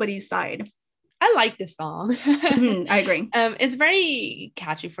about Nobody's Side? I like this song. I agree. It's very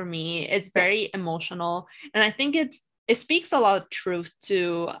catchy for me. It's very emotional. And I think it speaks a lot of truth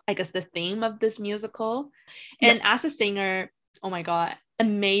to, I guess, the theme of this musical. And as a singer, oh my God,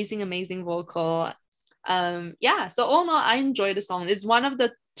 amazing vocal. So all in all, I enjoy the song. It's one of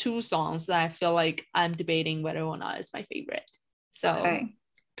the 2 songs that I feel like I'm debating whether or not it's my favorite. So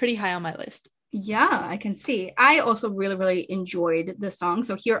pretty high on my list. Yeah, I can see. I also really enjoyed the song.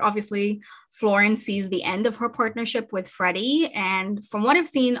 So here, obviously, Florence sees the end of her partnership with Freddie. And from what I've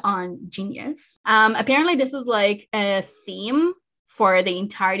seen on Genius, apparently this is like a theme for the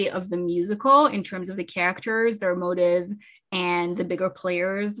entirety of the musical in terms of the characters, their motive, and the bigger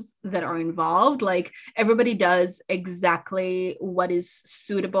players that are involved. Like everybody does exactly what is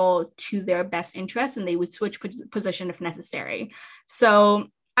suitable to their best interest, and they would switch position if necessary. So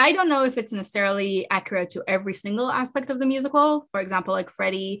I don't know if it's necessarily accurate to every single aspect of the musical. For example, like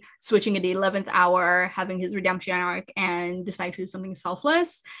Freddie switching at the 11th hour, having his redemption arc and decide to do something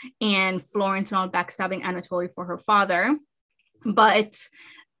selfless, and Florence not backstabbing Anatoly for her father. But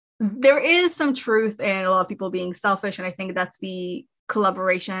there is some truth in a lot of people being selfish, and I think that's the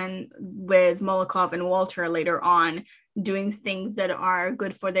collaboration with Molokov and Walter later on, doing things that are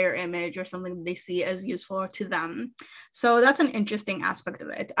good for their image or something they see as useful to them. So that's an interesting aspect of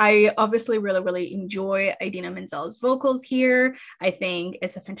it. I obviously really enjoy Idina Menzel's vocals here. I think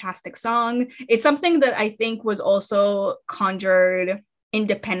it's a fantastic song. It's something that I think was also conjured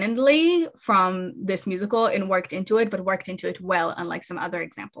independently from this musical and worked into it well, unlike some other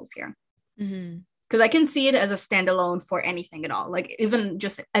examples here. Because I can see it as a standalone for anything at all. Like even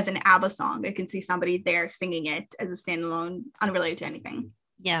just as an ABBA song, I can see somebody there singing it as a standalone, unrelated to anything.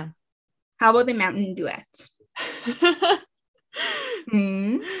 Yeah. How about the Mountain Duet?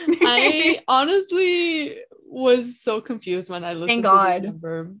 I honestly was so confused when I listened to this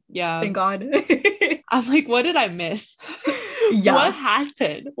number. Yeah. Thank God. I'm like, what did I miss? What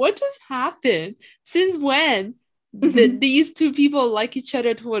happened? What just happened? Since when? These 2 people like each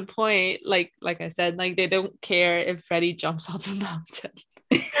other to a point, like I said, like they don't care if Freddie jumps off the mountain.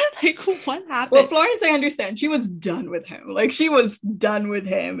 Like what happened? Well, Florence, I understand. She was done with him. Like she was done with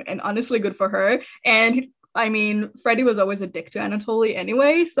him, and honestly, good for her. And I mean, Freddie was always a dick to Anatoly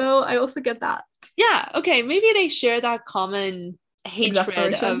anyway, so I also get that. Yeah, okay, maybe they share that common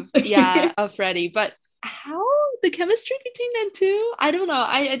hatred of Freddie, but how the chemistry between them 2? I don't know.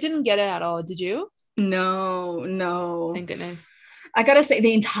 I didn't get it at all. Did you? No. Thank goodness. I gotta say,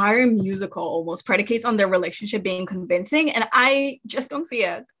 the entire musical almost predicates on their relationship being convincing, and I just don't see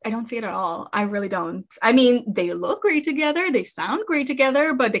it. I don't see it at all. I really don't. I mean, they look great together, they sound great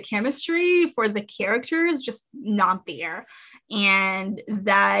together, but the chemistry for the characters just not there. And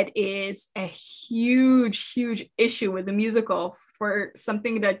that is a huge issue with the musical for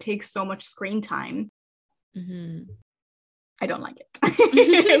something that takes so much screen time. I don't like it.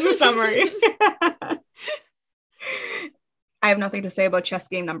 As a summary. I have nothing to say about Chess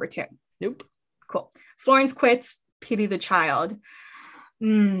Game number 2. Nope. Cool. Florence quits. Pity the Child.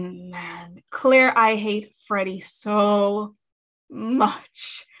 Man, Claire, I hate Freddie so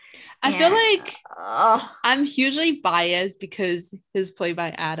much. I feel like I'm hugely biased because he's played by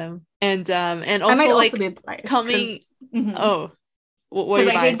Adam, and also I might like also be biased coming. Because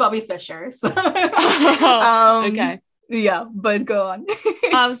I hate Bobby Fischer. So. Okay. Yeah, but go on.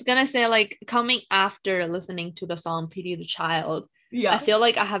 I was gonna say, like, coming after listening to the song Pity the Child, I feel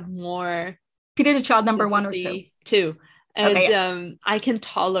like I have more Pity the Child number 1 or 2? 2. And okay, yes. I can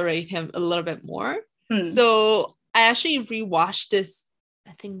tolerate him a little bit more. So I actually rewatched this,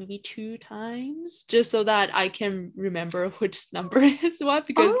 I think maybe 2 times, just so that I can remember which number is what,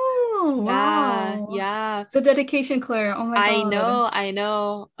 because wow. Yeah. The dedication, Claire. Oh my God. I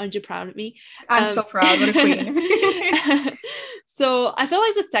know. Aren't you proud of me? I'm so proud. What a queen. So I feel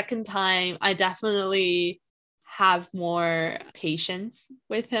like the second time I definitely have more patience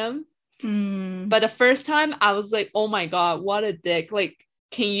with him. But the first time I was like, oh my God, what a dick. Like,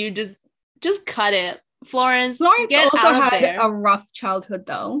 can you just cut it? Florence get also out of had there. a rough childhood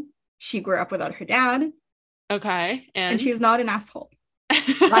though. She grew up without her dad. Okay. And she's not an asshole.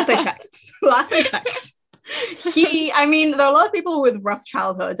 Last I checked. I mean, there are a lot of people with rough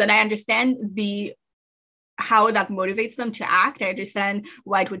childhoods, and I understand how that motivates them to act. I understand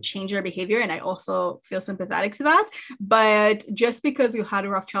why it would change their behavior, and I also feel sympathetic to that. But just because you had a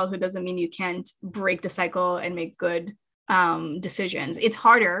rough childhood doesn't mean you can't break the cycle and make good decisions. It's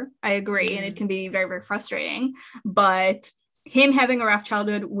harder, I agree, and it can be very, very frustrating. But him having a rough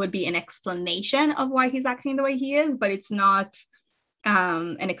childhood would be an explanation of why he's acting the way he is, but it's not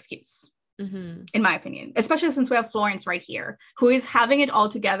an excuse. In my opinion, especially since we have Florence right here, who is having it all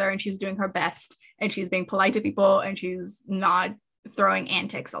together, and she's doing her best, and she's being polite to people, and she's not throwing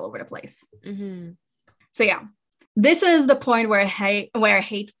antics all over the place. So yeah, this is the point where I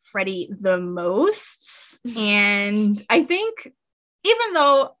hate Freddie the most. And I think, even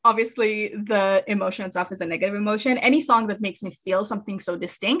though obviously the emotion itself is a negative emotion, any song that makes me feel something so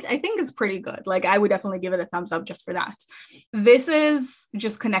distinct, I think is pretty good. Like, I would definitely give it a thumbs up just for that. This is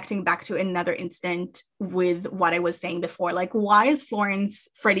just connecting back to another instant with what I was saying before. Like, why is Florence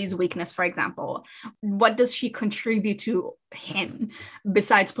Freddie's weakness, for example? What does she contribute to him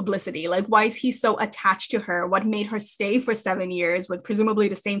besides publicity? Like, why is he so attached to her? What made her stay for 7 years with presumably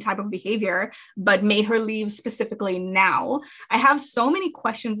the same type of behavior, but made her leave specifically now? I have so many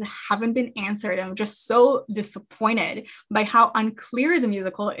questions that haven't been answered. I'm just so disappointed by how unclear the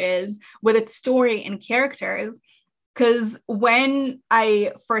musical is with its story and characters. Because when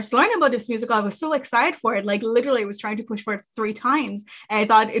I first learned about this musical, I was so excited for it. Like, literally, I was trying to push for it 3 times. And I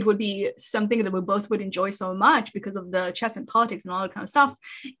thought it would be something that we both would enjoy so much because of the chess and politics and all that kind of stuff.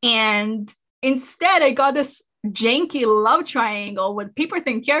 And instead, I got this janky love triangle with paper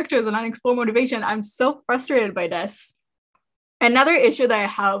thin characters and unexplored motivation. I'm so frustrated by this. Another issue that I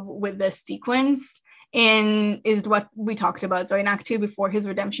have with this sequence is what we talked about. So in Act 2, before his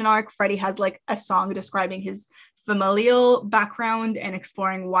redemption arc, Freddie has like a song describing his familial background and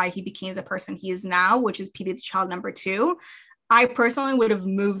exploring why he became the person he is now, which is Petey the Child number 2. I personally would have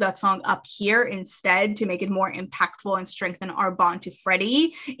moved that song up here instead to make it more impactful and strengthen our bond to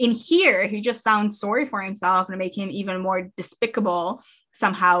Freddie. In here, he just sounds sorry for himself and make him even more despicable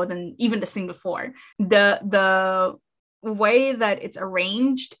somehow than even the scene before. The way that it's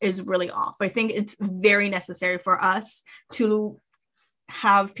arranged is really off. I think it's very necessary for us to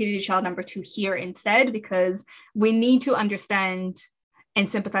have Petey the Child number 2 here instead, because we need to understand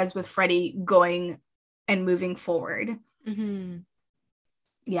and sympathize with Freddie going and moving forward.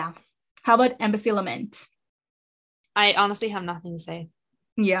 Yeah. How about Embassy Lament? I honestly have nothing to say.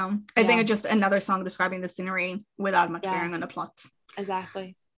 Yeah. I think it's just another song describing the scenery without much bearing on the plot.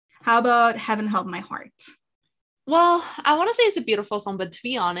 Exactly. How about Heaven Held My Heart? Well, I want to say it's a beautiful song, but to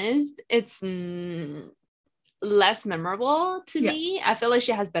be honest, it's less memorable to me. I feel like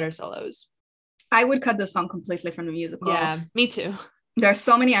she has better solos. I would cut this song completely from the musical. Yeah, me too. There are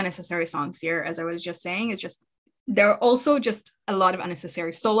so many unnecessary songs here, as I was just saying. It's just, there are also just a lot of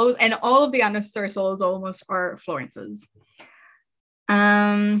unnecessary solos, and all of the unnecessary solos almost are Florence's.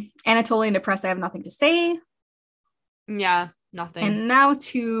 Anatoly and Depressed, I have nothing to say. Yeah, nothing. And now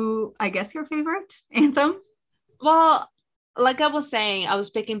to, I guess, your favorite anthem. Well, like I was saying, I was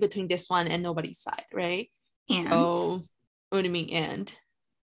picking between this one and Nobody's Side, right? And so, what do you mean, and?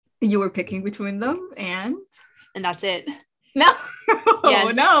 You were picking between them, and that's it. No.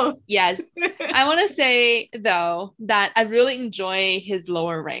 Yes. No. Yes. I want to say, though, that I really enjoy his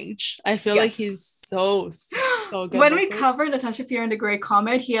lower range. I feel like he's so good. When we cover Natasha Pierre and the Grey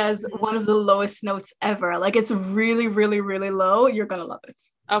Comet, he has one of the lowest notes ever. Like, it's really, really, really low. You're going to love it.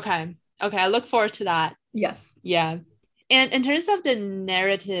 Okay. I look forward to that. Yes. Yeah. And in terms of the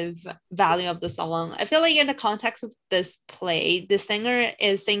narrative value of the song, I feel like in the context of this play, the singer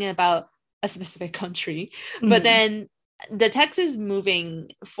is singing about a specific country, but then the text is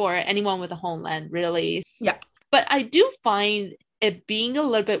moving for anyone with a homeland, really. Yeah. But I do find it being a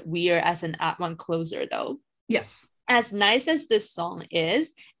little bit weird as an Act 1 closer, though. Yes. As nice as this song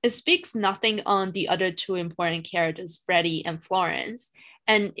is, it speaks nothing on the other 2 important characters, Freddie and Florence.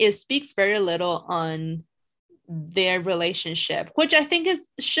 And it speaks very little on their relationship, which I think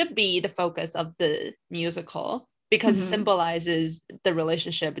should be the focus of the musical, because it symbolizes the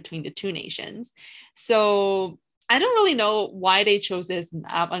relationship between the 2 nations. So I don't really know why they chose this in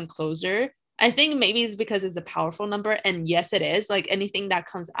Act 1 closer. I think maybe it's because it's a powerful number, and yes, it is. Like, anything that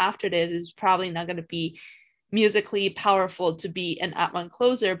comes after this is probably not going to be musically powerful to be an Act 1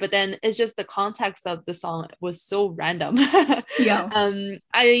 closer, but then it's just the context of the song was so random.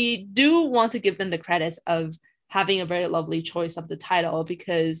 I do want to give them the credits of having a very lovely choice of the title,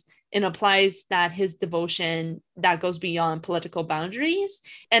 because it implies that his devotion that goes beyond political boundaries,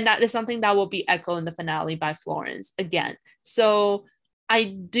 and that is something that will be echoed in the finale by Florence again. So I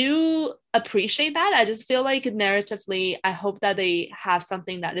do appreciate that. I just feel like narratively, I hope that they have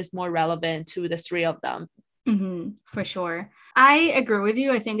something that is more relevant to the 3 of them For sure. I agree with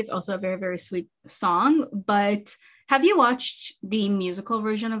you. I think it's also a very, very sweet song. But have you watched the musical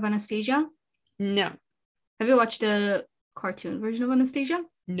version of Anastasia? No. Have you watched the cartoon version of Anastasia?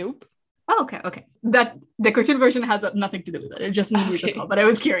 Nope. Oh, okay, okay. That the cartoon version has nothing to do with it. It's just in the musical, but I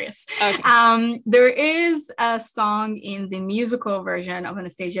was curious. Okay. There is a song in the musical version of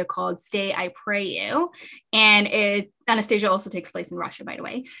Anastasia called "Stay, I Pray You," and Anastasia also takes place in Russia, by the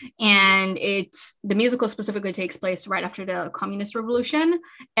way. And the musical specifically takes place right after the Communist Revolution,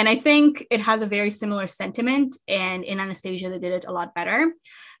 and I think it has a very similar sentiment. And in Anastasia, they did it a lot better.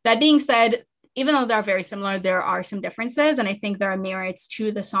 That being said, even though they're very similar, there are some differences. And I think there are merits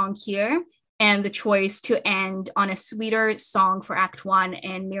to the song here. And the choice to end on a sweeter song for Act 1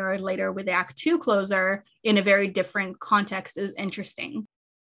 and mirrored later with the Act 2 closer in a very different context is interesting.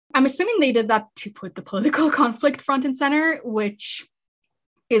 I'm assuming they did that to put the political conflict front and center, which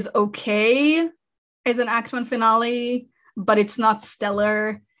is okay as an Act 1 finale, but it's not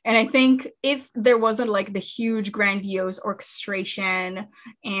stellar. And I think if there wasn't like the huge grandiose orchestration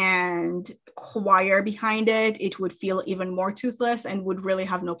and choir behind it, it would feel even more toothless and would really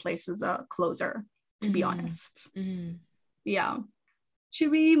have no place as a closer, to be honest. Yeah.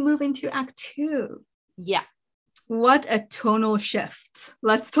 Should we move into Act 2? Yeah. What a tonal shift.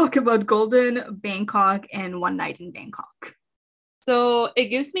 Let's talk about Golden, Bangkok, and One Night in Bangkok. So it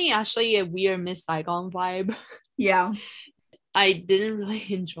gives me actually a weird Miss Saigon vibe. Yeah. I didn't really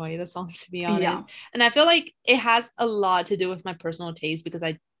enjoy the song, to be honest. Yeah. And I feel like it has a lot to do with my personal taste because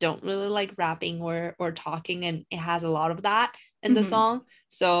I don't really like rapping or talking, and it has a lot of that in the song.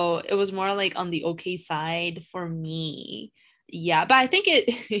 So it was more like on the okay side for me. Yeah, but I think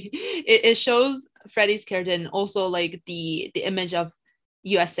it shows Freddie's character and also like the image of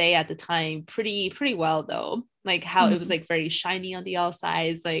USA at the time pretty well though. Like how it was like very shiny on the outside.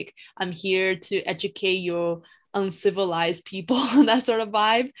 It's like, I'm here to educate your uncivilized people, that sort of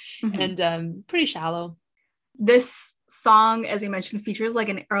vibe. And pretty shallow. This song, as you mentioned, features like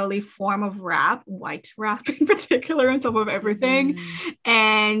an early form of rap, white rap in particular, on top of everything.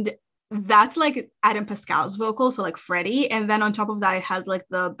 And that's like Adam Pascal's vocal, so like Freddie, and then on top of that it has like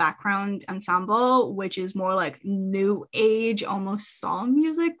the background ensemble, which is more like new age, almost psalm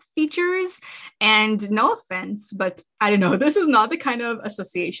music features. And no offense, but I don't know, this is not the kind of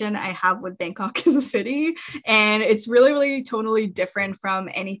association I have with Bangkok as a city, and it's really, really tonally different from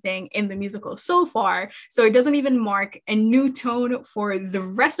anything in the musical so far. So it doesn't even mark a new tone for the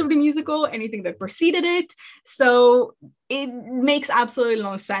rest of the musical, anything that preceded it. So it makes absolutely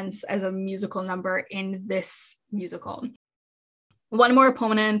no sense as a musical number in this musical. One more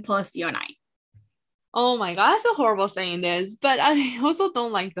opponent plus you and I. Oh my God, I feel horrible saying this, but I also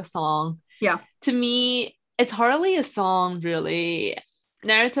don't like the song. Yeah. To me, it's hardly a song, really.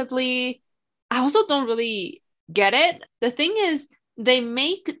 Narratively, I also don't really get it. The thing is, they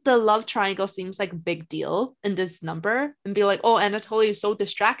make the love triangle seems like a big deal in this number and be like, oh, Anatoly is so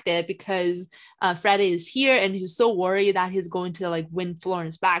distracted because Freddie is here and he's so worried that he's going to like win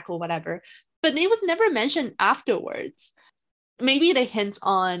Florence back or whatever. But it was never mentioned afterwards. Maybe they hint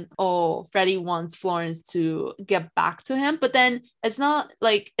on, oh, Freddie wants Florence to get back to him, but then it's not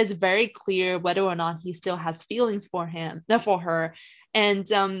like it's very clear whether or not he still has feelings for her. And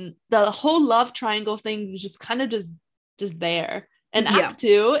the whole love triangle thing was just kind of just there. And Act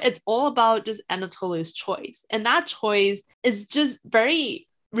 2, it's all about just Anatoly's choice. And that choice is just very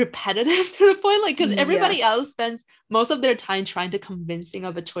repetitive to the point, like, because everybody else spends most of their time trying to convincing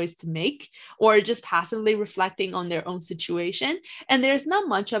of a choice to make or just passively reflecting on their own situation. And there's not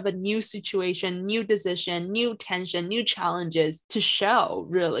much of a new situation, new decision, new tension, new challenges to show,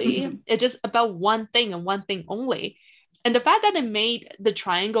 really. It's just about one thing and one thing only. And the fact that it made the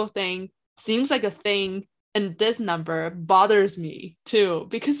triangle thing seems like a thing in this number bothers me too,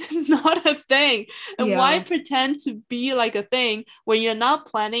 because it's not a thing. And why pretend to be like a thing when you're not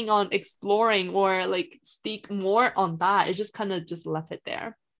planning on exploring or like speak more on that? It just kind of just left it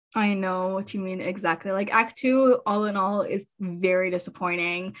there. I know what you mean exactly. Like Act 2, all in all, is very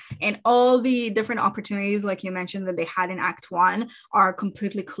disappointing. And all the different opportunities, like you mentioned, that they had in Act 1 are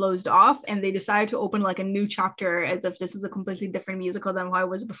completely closed off. And they decided to open like a new chapter as if this is a completely different musical than what it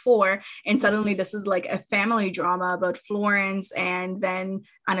was before. And suddenly this is like a family drama about Florence and then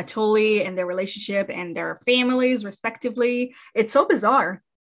Anatoly and their relationship and their families, respectively. It's so bizarre.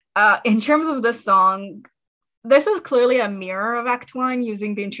 In terms of this song, this is clearly a mirror of Act 1,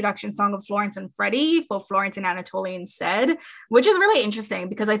 using the introduction song of Florence and Freddie for Florence and Anatoly instead, which is really interesting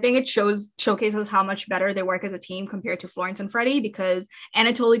because I think it showcases how much better they work as a team compared to Florence and Freddie, because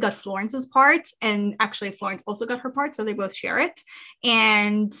Anatoly got Florence's part and actually Florence also got her part, so they both share it.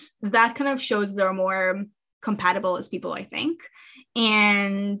 And that kind of shows their more compatible as people, I think.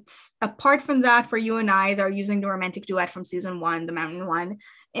 And apart from that, for You and I, they're using the romantic duet from season 1, the mountain one,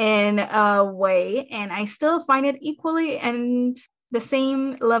 in a way, and I still find it equally and the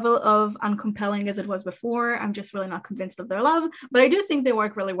same level of uncompelling as it was before. I'm just really not convinced of their love, but I do think they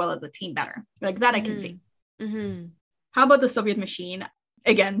work really well as a team better. Like that, I can see. How about the Soviet Machine?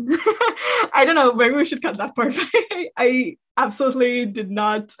 Again, I don't know, maybe we should cut that part. I absolutely did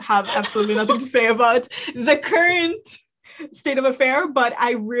not have absolutely nothing to say about the current state of affair, but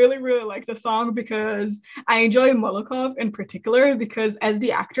I really, really like the song because I enjoy Molokov in particular, because as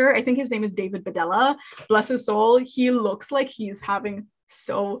the actor, I think his name is David Badella, bless his soul, he looks like he's having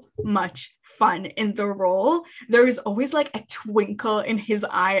so much fun in the role. There is always like a twinkle in his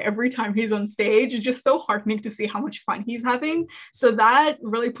eye every time he's on stage. It's just so heartening to see how much fun he's having. So that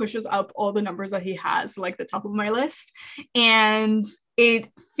really pushes up all the numbers that he has, like the top of my list. And it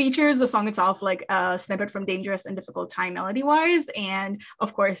features the song itself, like a snippet from Dangerous and Difficult Time melody-wise. And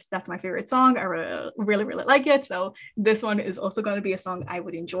of course, that's my favorite song. I really, really like it. So this one is also going to be a song I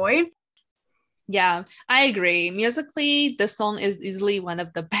would enjoy. Yeah, I agree. Musically, this song is easily one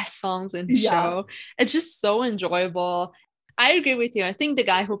of the best songs in the show. It's just so enjoyable. I agree with you. I think the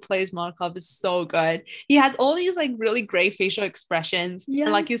guy who plays Molokov is so good. He has all these like really great facial expressions. Yes.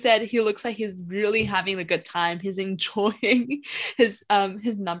 And like you said, he looks like he's really having a good time. He's enjoying his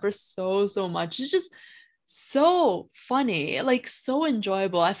numbers so much. It's just so funny, like so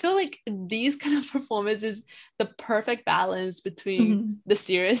enjoyable. I feel like these kind of performances is the perfect balance between the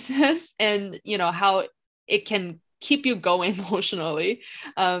seriousness and, you know, how it can keep you going emotionally.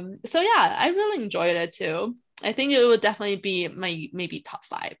 So yeah, I really enjoyed it too. I think it would definitely be my maybe top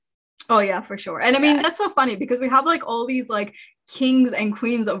 5. Oh yeah, for sure. And I mean, that's so funny because we have like all these like kings and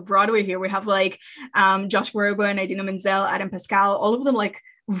queens of Broadway here. We have like Josh Groban, Idina Menzel, Adam Pascal, all of them like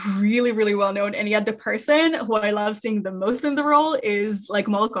really, really well known. And yet the person who I love seeing the most in the role is like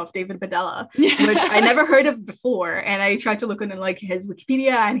Molokov, David Badella, which I never heard of before. And I tried to look into like his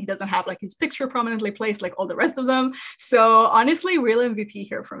Wikipedia and he doesn't have like his picture prominently placed like all the rest of them. So honestly, real MVP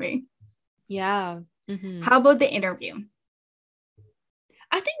here for me. Yeah. How about The Interview?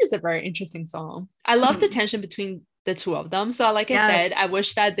 I think it's a very interesting song. I love the tension between the two of them. So like I said, I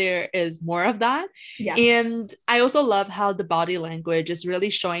wish that there is more of that. And I also love how the body language is really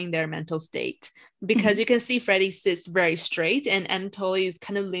showing their mental state, because you can see Freddie sits very straight and Anatoly is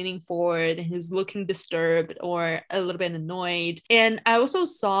kind of leaning forward and he's looking disturbed or a little bit annoyed. And I also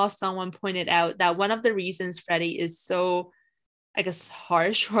saw someone pointed out that one of the reasons Freddie is so, I guess,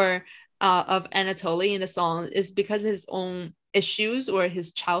 harsh or of Anatoly in the song is because of his own issues or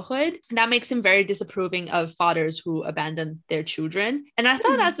his childhood that makes him very disapproving of fathers who abandon their children. And I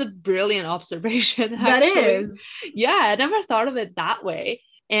thought that's a brilliant observation. Actually. That is. Yeah, I never thought of it that way.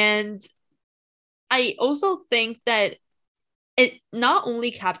 And I also think that it not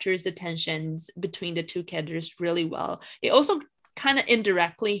only captures the tensions between the two characters really well, it also kind of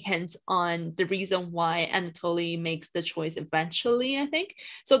indirectly hints on the reason why Anatoly makes the choice eventually, I think.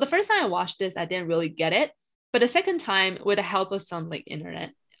 So the first time I watched this, I didn't really get it. But the second time, with the help of some like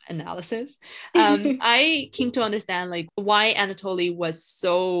internet analysis, I came to understand like why Anatoly was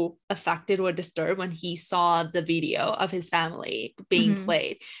so affected or disturbed when he saw the video of his family being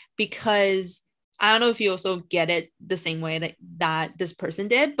played. Because I don't know if you also get it the same way that this person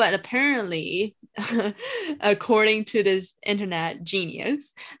did, but apparently, according to this internet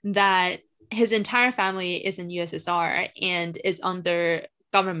genius, that his entire family is in USSR and is under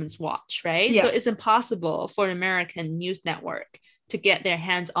government's watch, right? So it's impossible for an American news network to get their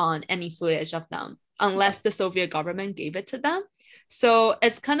hands on any footage of them unless the Soviet government gave it to them. So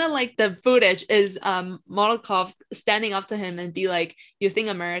it's kind of like the footage is Molokov standing up to him and be like, you think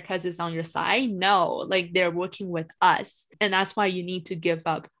America's is on your side? No, like they're working with us. And that's why you need to give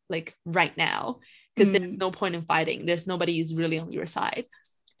up like right now, because there's no point in fighting. There's nobody who's really on your side.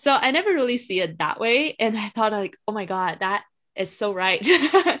 So I never really see it that way. And I thought like, oh my God, that is so right.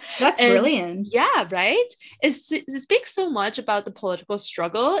 That's brilliant. Yeah, right? It speaks so much about the political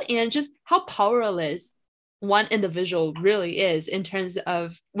struggle and just how powerless one individual really is in terms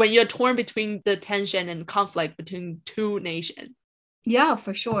of when you're torn between the tension and conflict between two nations. Yeah,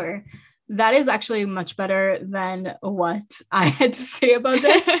 for sure. That is actually much better than what I had to say about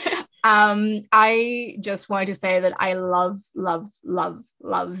this. I just wanted to say that I love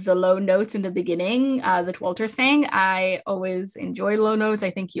the low notes in the beginning that Walter sang. I always enjoy low notes.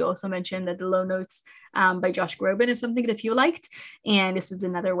 I think you also mentioned that the low notes by Josh Groban is something that you liked, and this is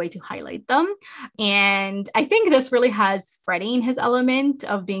another way to highlight them. And I think this really has Freddie in his element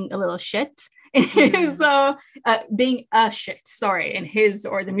of being a little shit. So being shit, sorry, in his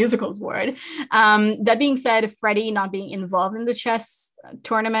or the musical's word. That being said, Freddie not being involved in the chess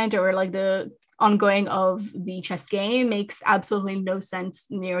tournament or like the ongoing of the chess game makes absolutely no sense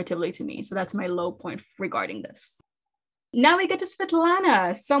narratively to me. So that's my low point regarding this. Now we get to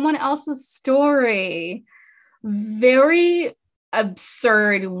Svetlana, someone else's story. Very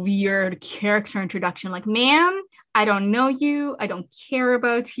absurd, weird character introduction. Like, ma'am, I don't know you. I don't care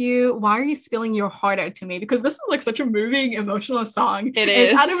about you. Why are you spilling your heart out to me? Because this is like such a moving, emotional song. It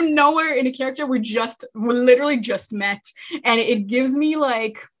is. It's out of nowhere in a character we literally just met. And it gives me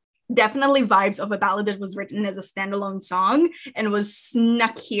like definitely vibes of a ballad that was written as a standalone song and was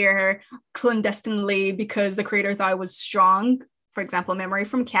snuck here clandestinely because the creator thought it was strong. For example, Memory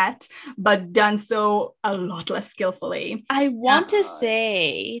from Cat, but done so a lot less skillfully. I want to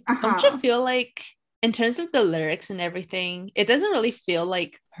say, don't you feel like in terms of the lyrics and everything, it doesn't really feel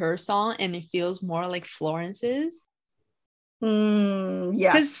like her song and it feels more like Florence's?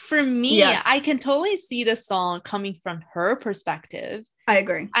 Yes. Because for me, I can totally see the song coming from her perspective. I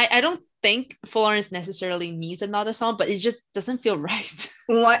agree. I don't think Florence necessarily needs another song, but it just doesn't feel right.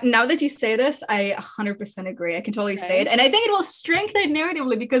 Now that you say this, I 100% agree. I can totally say it. And I think it will strengthen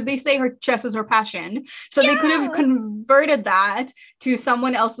narratively because they say her chess is her passion. So they could have converted that to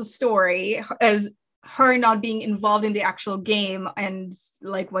someone else's story as her not being involved in the actual game and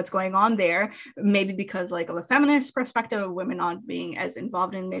like what's going on there, maybe because like of a feminist perspective of women not being as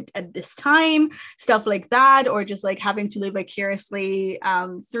involved in it at this time, stuff like that, or just like having to live vicariously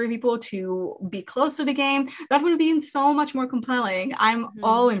through people to be close to the game. That would have been so much more compelling. I'm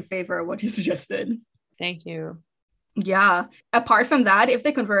all in favor of what you suggested. Thank you. Yeah. Apart from that, if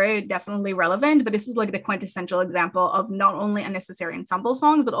they convert it, definitely relevant. But this is like the quintessential example of not only unnecessary ensemble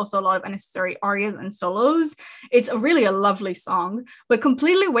songs, but also a lot of unnecessary arias and solos. It's really a lovely song, but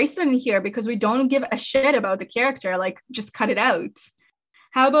completely wasted in here because we don't give a shit about the character. Like, just cut it out.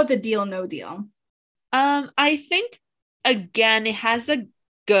 How about the Deal No Deal? I think again, it has a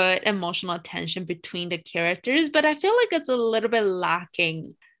good emotional tension between the characters, but I feel like it's a little bit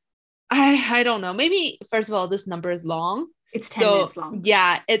lacking. I don't know. Maybe, first of all, this number is long. It's 10 minutes long.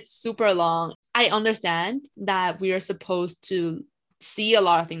 Yeah, it's super long. I understand that we are supposed to see a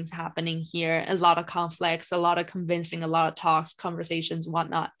lot of things happening here, a lot of conflicts, a lot of convincing, a lot of talks, conversations,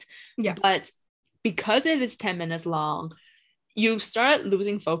 whatnot. Yeah. But because it is 10 minutes long, you start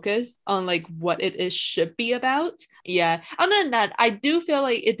losing focus on like what it is should be about. Yeah. Other than that, I do feel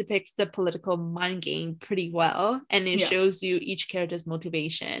like it depicts the political mind game pretty well, and it shows you each character's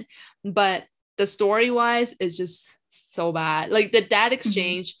motivation. But the story wise is just so bad. Like the dad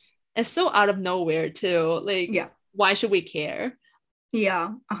exchange is so out of nowhere too. Like, why should we care?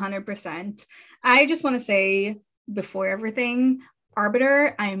 Yeah, 100%. I just want to say before everything,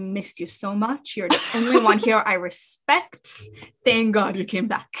 Arbiter, I missed you so much. You're the only one here I respect. Thank God you came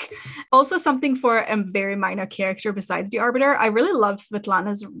back. Also, something for a very minor character besides the Arbiter, I really love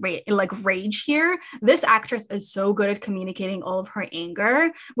Svetlana's rage here. This actress is so good at communicating all of her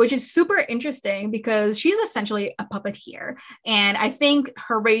anger, which is super interesting because she's essentially a puppet here. And I think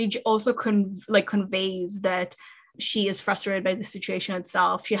her rage also conveys that she is frustrated by the situation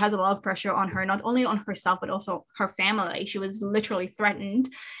itself. She has a lot of pressure on her, not only on herself, but also her family. She was literally threatened.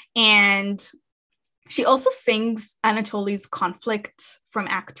 And she also sings Anatoly's conflict from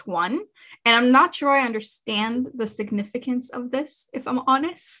Act 1. And I'm not sure I understand the significance of this, if I'm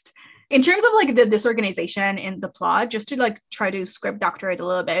honest. In terms of like the disorganization in the plot, just to like try to script doctor it a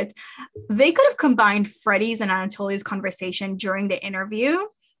little bit, they could have combined Freddie's and Anatoly's conversation during the interview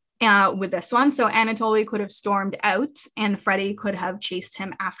with this one. So Anatoly could have stormed out and Freddie could have chased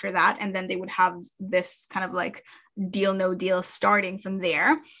him after that. And then they would have this kind of like deal no deal starting from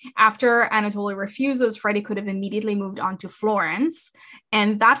there. After Anatoly refuses, Freddie could have immediately moved on to Florence.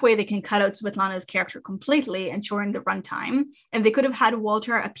 And that way they can cut out Svetlana's character completely and shorten the runtime. And they could have had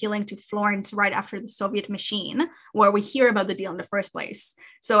Walter appealing to Florence right after the Soviet machine, where we hear about the deal in the first place.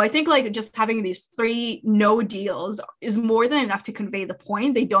 So I think like just having these 3 no deals is more than enough to convey the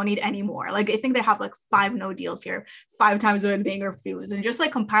point. They don't need any more. Like I think they have like 5 no deals here, 5 times of it being refused. And just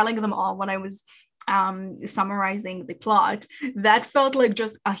like compiling them all when I was summarizing the plot, that felt like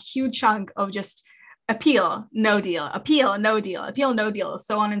just a huge chunk of just appeal, no deal, appeal, no deal, appeal, no deal,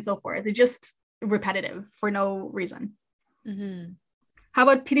 so on and so forth. They're just repetitive for no reason. How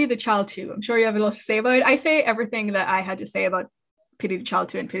about Pity the Child 2? I'm sure you have a lot to say about it. I say everything that I had to say about Pity the Child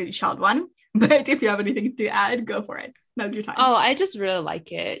 2 and Pity the Child 1, but if you have anything to add, go for it. Now's your time. Oh, I just really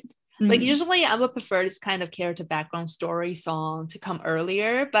like it. Like usually I would prefer this kind of character background story song to come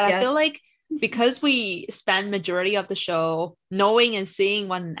earlier, but I feel like because we spend majority of the show knowing and seeing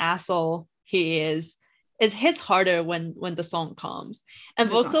what an asshole he is, it hits harder when the song comes. And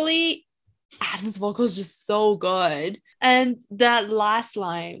vocally, Adam's vocal is just so good. And that last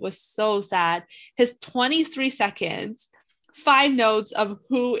line was so sad. His 23 seconds, 5 notes of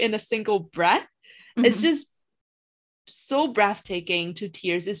who in a single breath. It's just so breathtaking to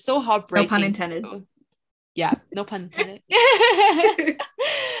tears. It's so heartbreaking. No pun intended. Yeah, no pun intended.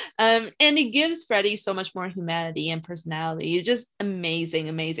 And it gives Freddie so much more humanity and personality. It's just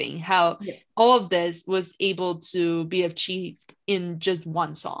amazing how all of this was able to be achieved in just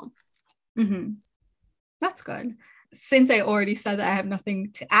one song. That's good. Since I already said that I have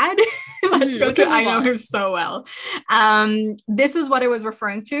nothing to add, let's go to I Know Him So Well. This is what I was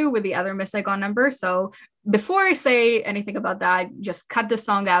referring to with the other Miss Saigon number. So before I say anything about that, just cut the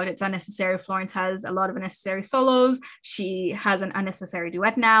song out. It's unnecessary. Florence has a lot of unnecessary solos. She has an unnecessary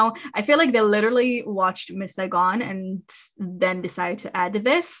duet now. I feel like they literally watched Miss Saigon and then decided to add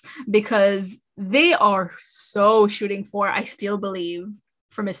this because they are so shooting for I Still Believe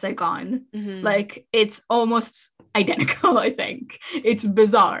for Miss Saigon. Like, it's almost identical, I think. It's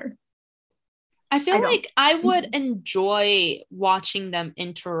bizarre. I feel like I would enjoy watching them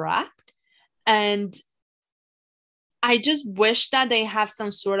interact, and I just wish that they have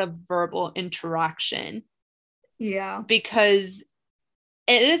some sort of verbal interaction. Yeah. Because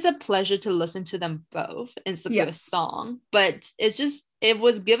it is a pleasure to listen to them both in a song, but it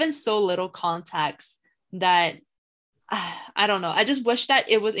was given so little context that I don't know. I just wish that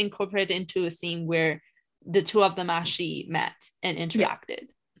it was incorporated into a scene where the two of them actually met and interacted.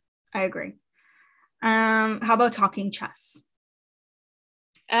 Yeah, I agree. How about Talking Chess?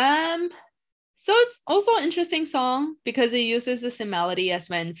 So it's also an interesting song because it uses the same melody as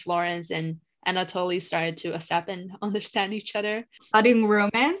when Florence and Anatoly started to accept and understand each other. Budding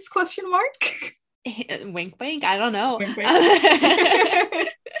romance? Question mark. Wink, wink. I don't know. Wink, wink.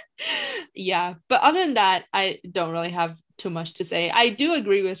 Yeah, but other than that, I don't really have too much to say. I do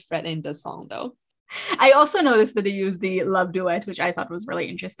agree with Fred in the song, though. I also noticed that they used the love duet, which I thought was really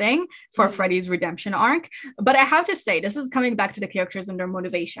interesting for Freddie's redemption arc. But I have to say, this is coming back to the characters and their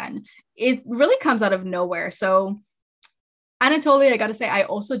motivation. It really comes out of nowhere. So Anatoly, I gotta say, I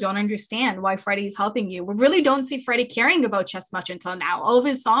also don't understand why Freddie's helping you. We really don't see Freddie caring about chess much until now. All of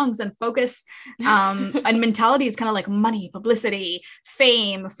his songs and focus and mentality is kind of like money, publicity,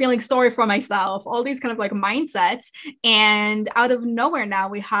 fame, feeling sorry for myself, all these kind of like mindsets. And out of nowhere now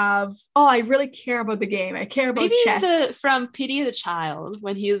we have, I really care about the game. I care about chess. From Pity the Child,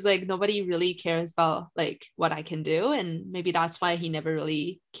 when he was like, nobody really cares about like what I can do. And maybe that's why he never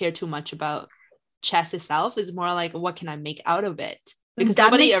really cared too much about chess itself. Is more like, what can I make out of it, because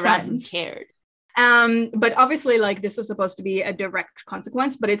nobody around him cared. But obviously, like, this is supposed to be a direct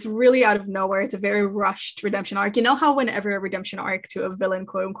consequence, but it's really out of nowhere. It's a very rushed redemption arc. You know how whenever a redemption arc to a villain,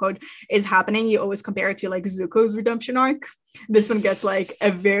 quote unquote, is happening, you always compare it to like Zuko's redemption arc. This one gets like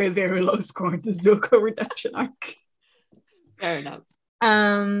a very, very low score in the Zuko redemption arc. Fair enough.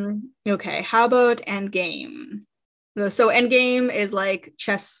 Okay, how about Endgame? So Endgame is like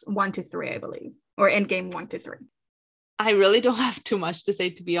chess 1 to 3, I believe, or Endgame 1 to 3. I really don't have too much to say,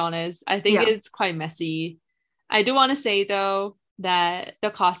 to be honest. I think it's quite messy. I do want to say, though, that the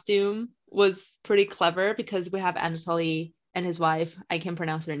costume was pretty clever because we have Anatoly and his wife, I can't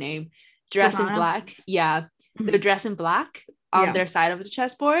pronounce their name, dressed in black. Yeah, they're dressed in black on their side of the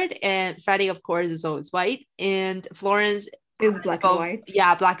chessboard. And Freddie, of course, is always white. And Florence is black and white.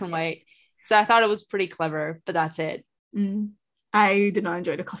 Yeah, black and white. So I thought it was pretty clever, but that's it. I did not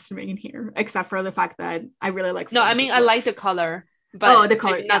enjoy the costuming in here, except for the fact that I really like. No, I mean, I like the color, but the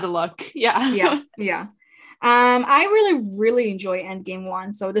color, not the look. Yeah. Yeah. I really enjoy Endgame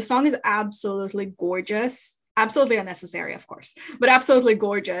 1. So the song is absolutely gorgeous. Absolutely unnecessary, of course, but absolutely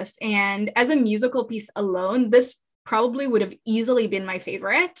gorgeous. And as a musical piece alone, this probably would have easily been my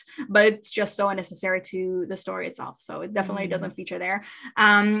favorite, but it's just so unnecessary to the story itself. So it definitely doesn't feature there.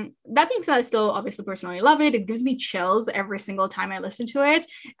 That being said, I still obviously personally love it. It gives me chills every single time I listen to it.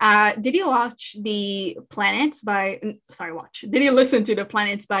 Did you watch Did you listen to The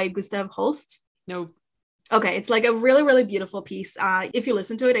Planets by Gustav Holst? No. Okay, it's like a really, really beautiful piece. If you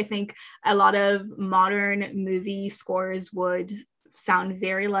listen to it, I think a lot of modern movie scores would sound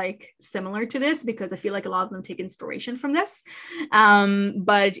very like similar to this, because I feel like a lot of them take inspiration from this.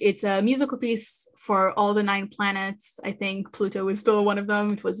 But it's a musical piece for all the 9 planets. I think Pluto is still one of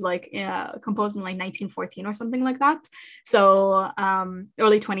them. It was like composed in like 1914 or something like that. So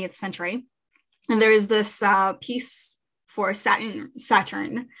early 20th century. And there is this piece for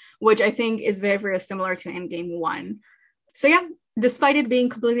Saturn, which I think is very, very similar to Endgame 1. So yeah, despite it being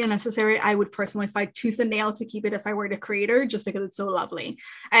completely unnecessary, I would personally fight tooth and nail to keep it if I were the creator, just because it's so lovely.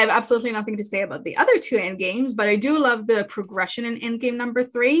 I have absolutely nothing to say about the other two endgames, but I do love the progression in endgame number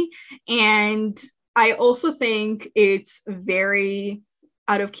 3. And I also think it's very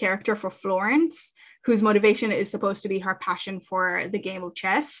out of character for Florence, whose motivation is supposed to be her passion for the game of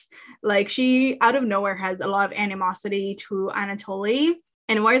chess. Like, she out of nowhere has a lot of animosity to Anatoly.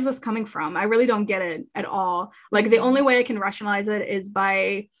 And where is this coming from? I really don't get it at all. Like, the only way I can rationalize it is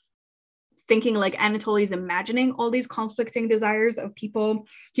by thinking like Anatoly's imagining all these conflicting desires of people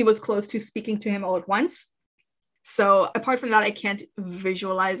he was close to speaking to him all at once. So apart from that, I can't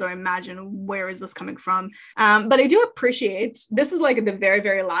visualize or imagine where is this coming from. But I do appreciate, this is like the very,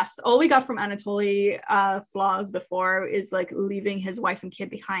 very last, all we got from Anatoly flaws before is like leaving his wife and kid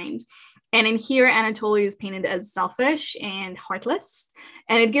behind. And in here, Anatoly is painted as selfish and heartless,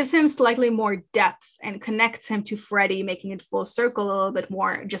 and it gives him slightly more depth and connects him to Freddie, making it full circle a little bit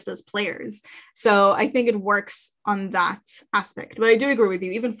more just as players. So I think it works on that aspect. But I do agree with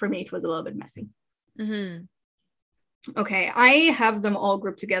you. Even for me, it was a little bit messy. Mm-hmm. Okay, I have them all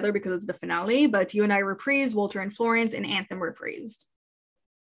grouped together because it's the finale, but you and I reprised, Walter and Florence, and Anthem reprised.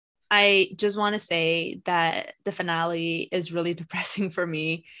 I just want to say that the finale is really depressing for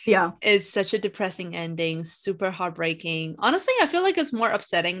me. Yeah. It's such a depressing ending, super heartbreaking. Honestly, I feel like it's more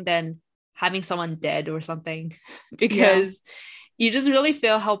upsetting than having someone dead or something, because you just really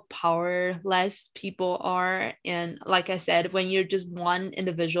feel how powerless people are. And like I said, when you're just one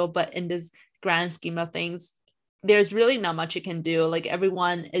individual, but in this grand scheme of things, there's really not much you can do. Like,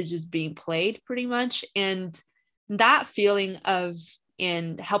 everyone is just being played pretty much. And that feeling of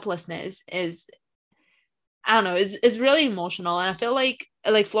helplessness is, I don't know, is really emotional. And I feel like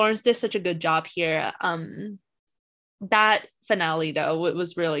Florence did such a good job here. That finale though,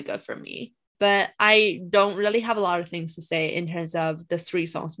 was really good for me. But I don't really have a lot of things to say in terms of the 3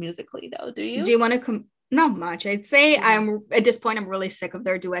 songs musically though. Do you? Do you want to not much. I'd say I'm at this point, I'm really sick of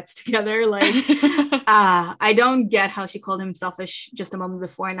their duets together. Like, I don't get how she called him selfish just a moment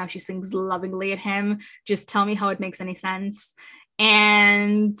before, and now she sings lovingly at him. Just tell me how it makes any sense.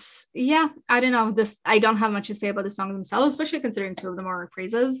 And yeah, I don't know. I don't have much to say about the song themselves, especially considering 2 of them are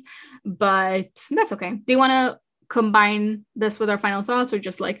reprises. But that's okay. Do you want to combine this with our final thoughts, or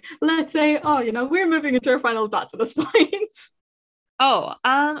just like, let's say, oh, we're moving into our final thoughts at this point? Oh,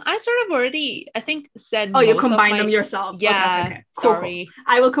 I sort of already, I think, said. Oh, you combine them yourself. Yeah. Okay. Cool, sorry. Cool.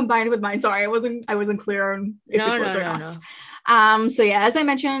 I will combine it with mine. Sorry, I wasn't clear on if it was or not. No. So yeah, as I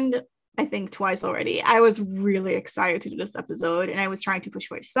mentioned, I think twice already, I was really excited to do this episode, and I was trying to push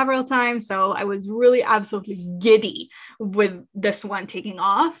for it several times. So I was really absolutely giddy with this one taking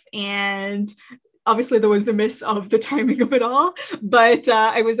off. And obviously there was the miss of the timing of it all, but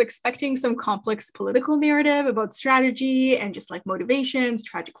I was expecting some complex political narrative about strategy and just like motivations,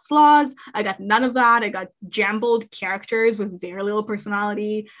 tragic flaws. I got none of that. I got jumbled characters with very little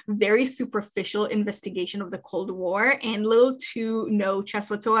personality, very superficial investigation of the Cold War, and little to no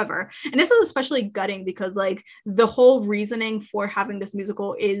chess whatsoever. And this is especially gutting because like the whole reasoning for having this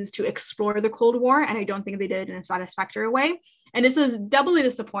musical is to explore the Cold War, and I don't think they did it in a satisfactory way. And this is doubly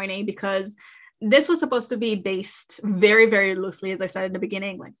disappointing because this was supposed to be based very, very loosely, as I said in the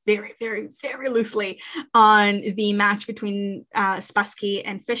beginning, like very, very, very loosely on the match between Spassky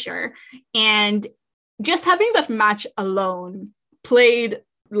and Fischer. And just having that match alone played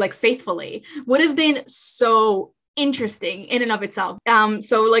like faithfully would have been so interesting in and of itself.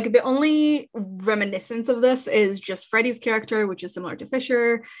 So like the only reminiscence of this is just Freddie's character, which is similar to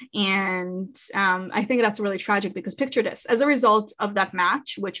Fischer. And I think that's really tragic because picture this, as a result of that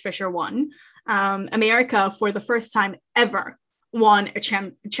match, which Fischer won, America for the first time ever won a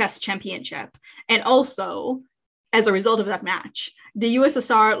chess championship. And also, as a result of that match, the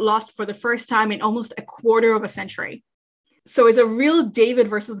USSR lost for the first time in almost a quarter of a century. So it's a real David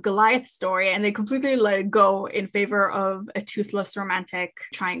versus Goliath story, and they completely let it go in favor of a toothless romantic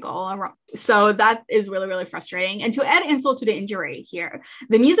triangle. So that is really, really frustrating. And to add insult to the injury here,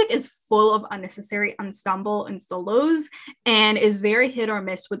 the music is full of unnecessary ensemble and solos and is very hit or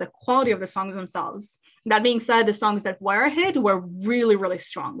miss with the quality of the songs themselves. That being said, the songs that were a hit were really, really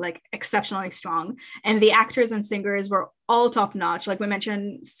strong, like exceptionally strong. And the actors and singers were all top notch. Like we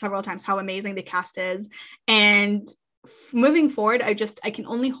mentioned several times how amazing the cast is. And moving forward, I can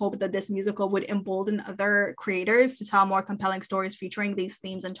only hope that this musical would embolden other creators to tell more compelling stories featuring these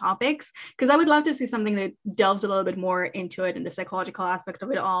themes and topics, because I would love to see something that delves a little bit more into it and the psychological aspect of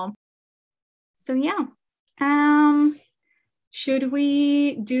it all. So yeah, should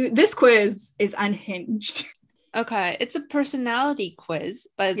we do this? Quiz is unhinged. Okay, it's a personality quiz,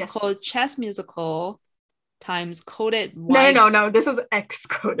 but it's called Chess Musical times coded y. No. This is X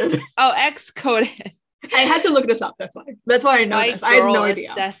coded. Oh, X coded. I had to look this up. That's why. That's why I know White this. I had no girl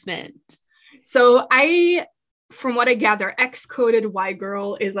idea. assessment. So from what I gather, X coded Y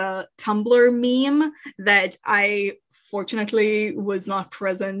girl is a Tumblr meme that I fortunately was not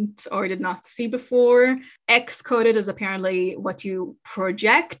present or did not see before. X coded is apparently what you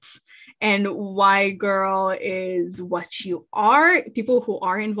project, and Y girl is what you are. People who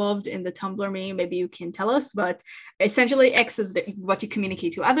are involved in the Tumblr meme, maybe you can tell us, but essentially X is what you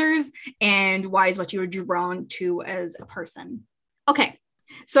communicate to others, and Y is what you're drawn to as a person. Okay.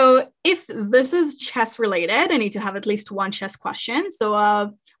 So if this is chess related, I need to have at least one chess question.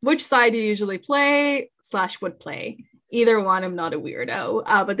 So which side do you usually play / would play? Either one, I'm not a weirdo.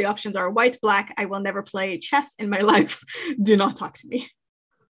 But the options are white, black. I will never play chess in my life. Do not talk to me.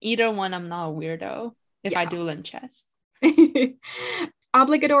 Either one, I'm not a weirdo if I do learn chess.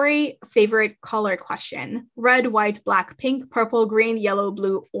 Obligatory favorite color question. Red, white, black, pink, purple, green, yellow,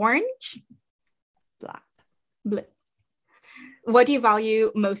 blue, orange. Black. Blue. What do you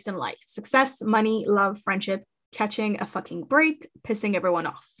value most in life? Success, money, love, friendship, catching a fucking break, pissing everyone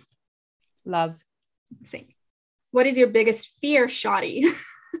off. Love. Same. What is your biggest fear, Shotty?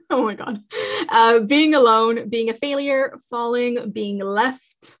 Oh my God. Being alone, being a failure, falling, being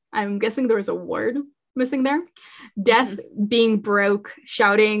left. I'm guessing there was a word missing there. Death, being broke,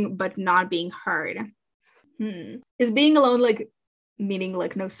 shouting, but not being heard. Is being alone like meaning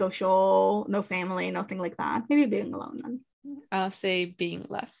like no social, no family, nothing like that? Maybe being alone then. I'll say being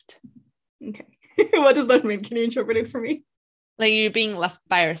left. Okay. What does that mean? Can you interpret it for me? Like you're being left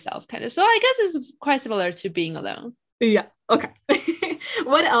by yourself, kind of. So I guess it's quite similar to being alone. Yeah. Okay.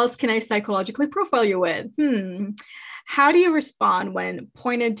 What else can I psychologically profile you with? How do you respond when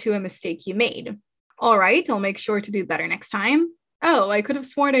pointed to a mistake you made? All right, I'll make sure to do better next time. Oh, I could have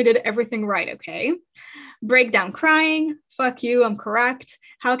sworn I did everything right. Okay. Breakdown crying. Fuck you. I'm correct.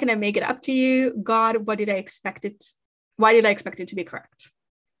 How can I make it up to you? God, what did I expect it? Why did I expect it to be correct?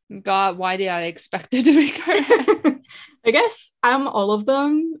 God, why did I expect it to be correct? I guess I'm all of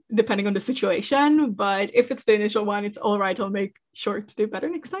them, depending on the situation. But if it's the initial one, it's all right. I'll make sure to do better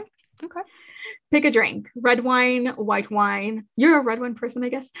next time. Okay. Pick a drink. Red wine, white wine. You're a red wine person, I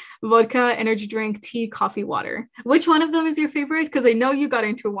guess. Vodka, energy drink, tea, coffee, water. Which one of them is your favorite? Because I know you got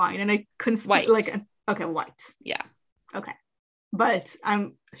into wine and I couldn't... White. Okay, white. Yeah. Okay. But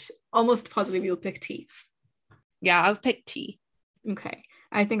I'm almost positive you'll pick tea. Yeah, I'll pick tea. Okay.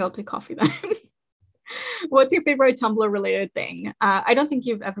 I think I'll pick coffee then. What's your favorite Tumblr related thing? I don't think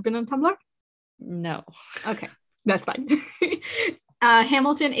you've ever been on Tumblr. No. Okay, that's fine.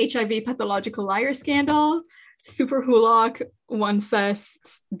 Hamilton HIV pathological liar scandal, Super Hulock, One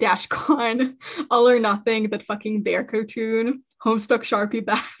Cest, Dashcon, All or Nothing, that fucking bear cartoon, Homestuck Sharpie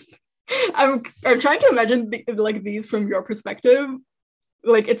bath. I'm trying to imagine these from your perspective.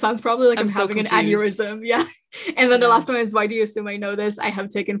 Like it sounds probably like I'm having an aneurysm. Yeah. And then the last one is, why do you assume I know this? I have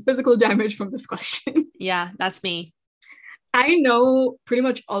taken physical damage from this question. Yeah, that's me. I know pretty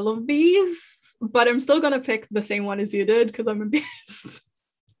much all of these, but I'm still gonna pick the same one as you did because I'm embarrassed.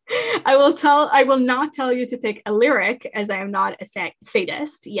 I will not tell you to pick a lyric as I am not a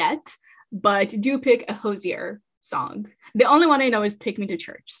sadist yet, but do pick a Hozier song. The only one I know is Take Me to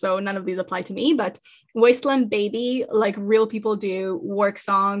Church, so none of these apply to me, but Wasteland Baby, Like Real People Do, Work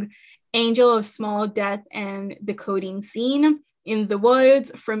Song, Angel of Small Death and the Codeine Scene, In the Woods,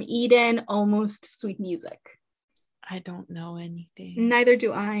 From Eden, Almost Sweet Music. I don't know anything. Neither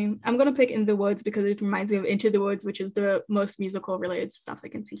do I. I'm going to pick In the Woods because it reminds me of Into the Woods, which is the most musical related stuff I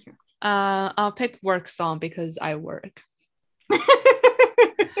can see here. I'll pick Work Song because I work.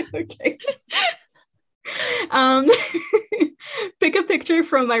 Okay. Pick a picture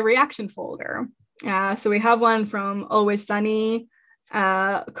from my reaction folder. So we have one from Always Sunny,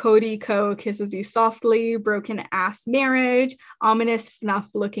 Cody Co kisses you softly, broken ass marriage, ominous FNAF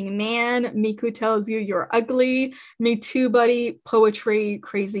looking man, Miku tells you you're ugly, me too buddy, poetry,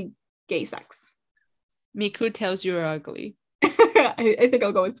 crazy gay sex. Miku tells you you're ugly. I think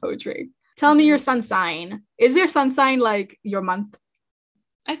I'll go with poetry. Tell me your sun sign. Is your sun sign like your month?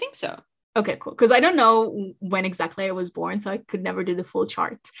 I think so. Okay, cool. Because I don't know when exactly I was born, so I could never do the full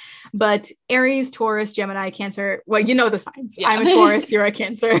chart. But Aries, Taurus, Gemini, Cancer. Well, you know the signs. Yeah. I'm a Taurus, you're a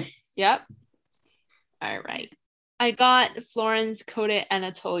Cancer. Yep. All right. I got Florence Coded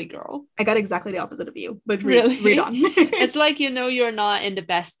Anatoly girl. I got exactly the opposite of you, but really? Read on. It's like, you're not in the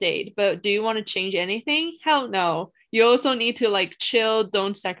best state, but do you want to change anything? Hell no. You also need to like chill,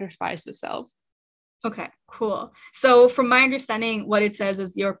 don't sacrifice yourself. Okay, cool. So from my understanding, what it says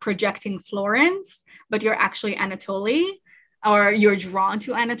is you're projecting Florence, but you're actually Anatoly. or you're drawn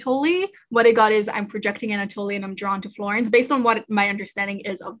to Anatoly. What I got is I'm projecting Anatoly and I'm drawn to Florence based on what my understanding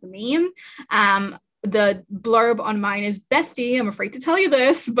is of the meme. The blurb on mine is, bestie, I'm afraid to tell you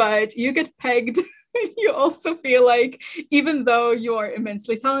this, but you get pegged. You also feel like even though you are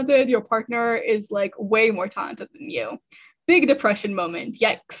immensely talented, your partner is like way more talented than you. Big depression moment.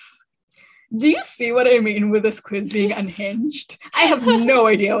 Yikes. Do you see what I mean with this quiz being unhinged? I have no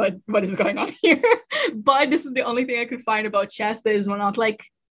idea what is going on here, but this is the only thing I could find about chess. There is not like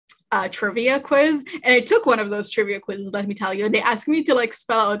a trivia quiz, and I took one of those trivia quizzes, let me tell you. They asked me to like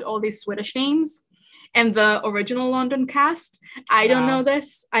spell out all these Swedish names and the original London cast. I don't know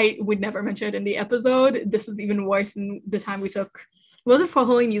this. I would never mention it in the episode. This is even worse than the time we took. Was it for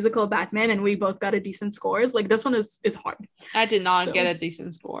Holy Musical Batman, and we both got a decent scores? Like this one is hard. I did not get a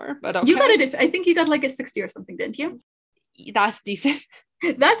decent score, but okay. You got I think you got like a 60 or something, didn't you? That's decent.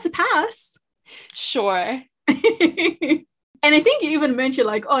 That's a pass. Sure. And I think you even mentioned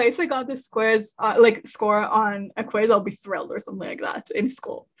like, oh, if I got this score on a quiz, I'll be thrilled or something like that in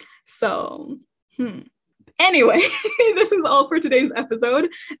school. So, Anyway, this is all for today's episode.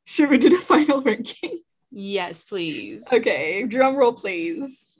 Should we do the final ranking? Yes, please. Okay, drum roll,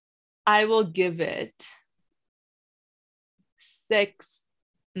 please. I will give it 6.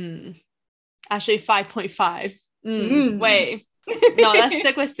 Actually, 5.5. Wait. No, let's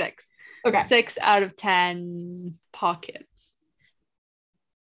stick with 6. Okay. 6 out of 10 pockets.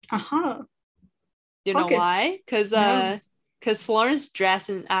 Uh-huh. You know why? Because Florence dress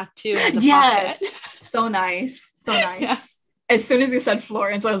in Act 2 has a yes. pocket. So nice. So nice. Yeah. As soon as you said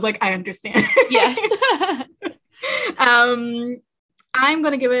Florence, I was like, I understand. Yes. I'm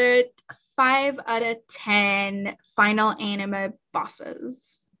going to give it 5 out of 10 final anime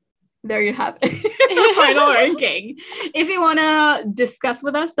bosses. There you have it. Final ranking. If you want to discuss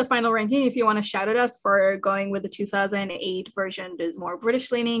with us the final ranking, if you want to shout at us for going with the 2008 version that is more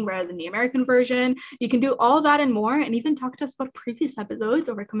British leaning rather than the American version, you can do all that and more, and even talk to us about previous episodes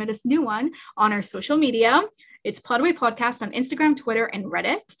or recommend us a new one on our social media. It's Podway Podcast on Instagram, Twitter, and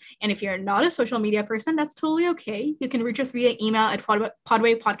Reddit. And if you're not a social media person, that's totally okay. You can reach us via email at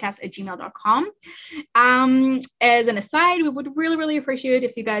podwaypodcast@gmail.com. As an aside, we would really, really appreciate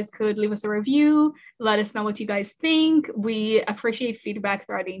if you guys could leave us a review. Let us know what you guys think. We appreciate feedback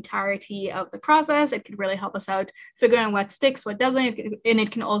throughout the entirety of the process. It could really help us out figuring what sticks, what doesn't, and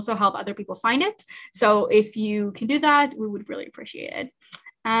it can also help other people find it. So if you can do that, we would really appreciate it.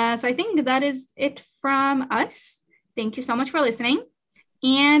 So I think that is it from us. Thank you so much for listening,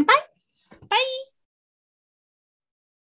 and bye. Bye.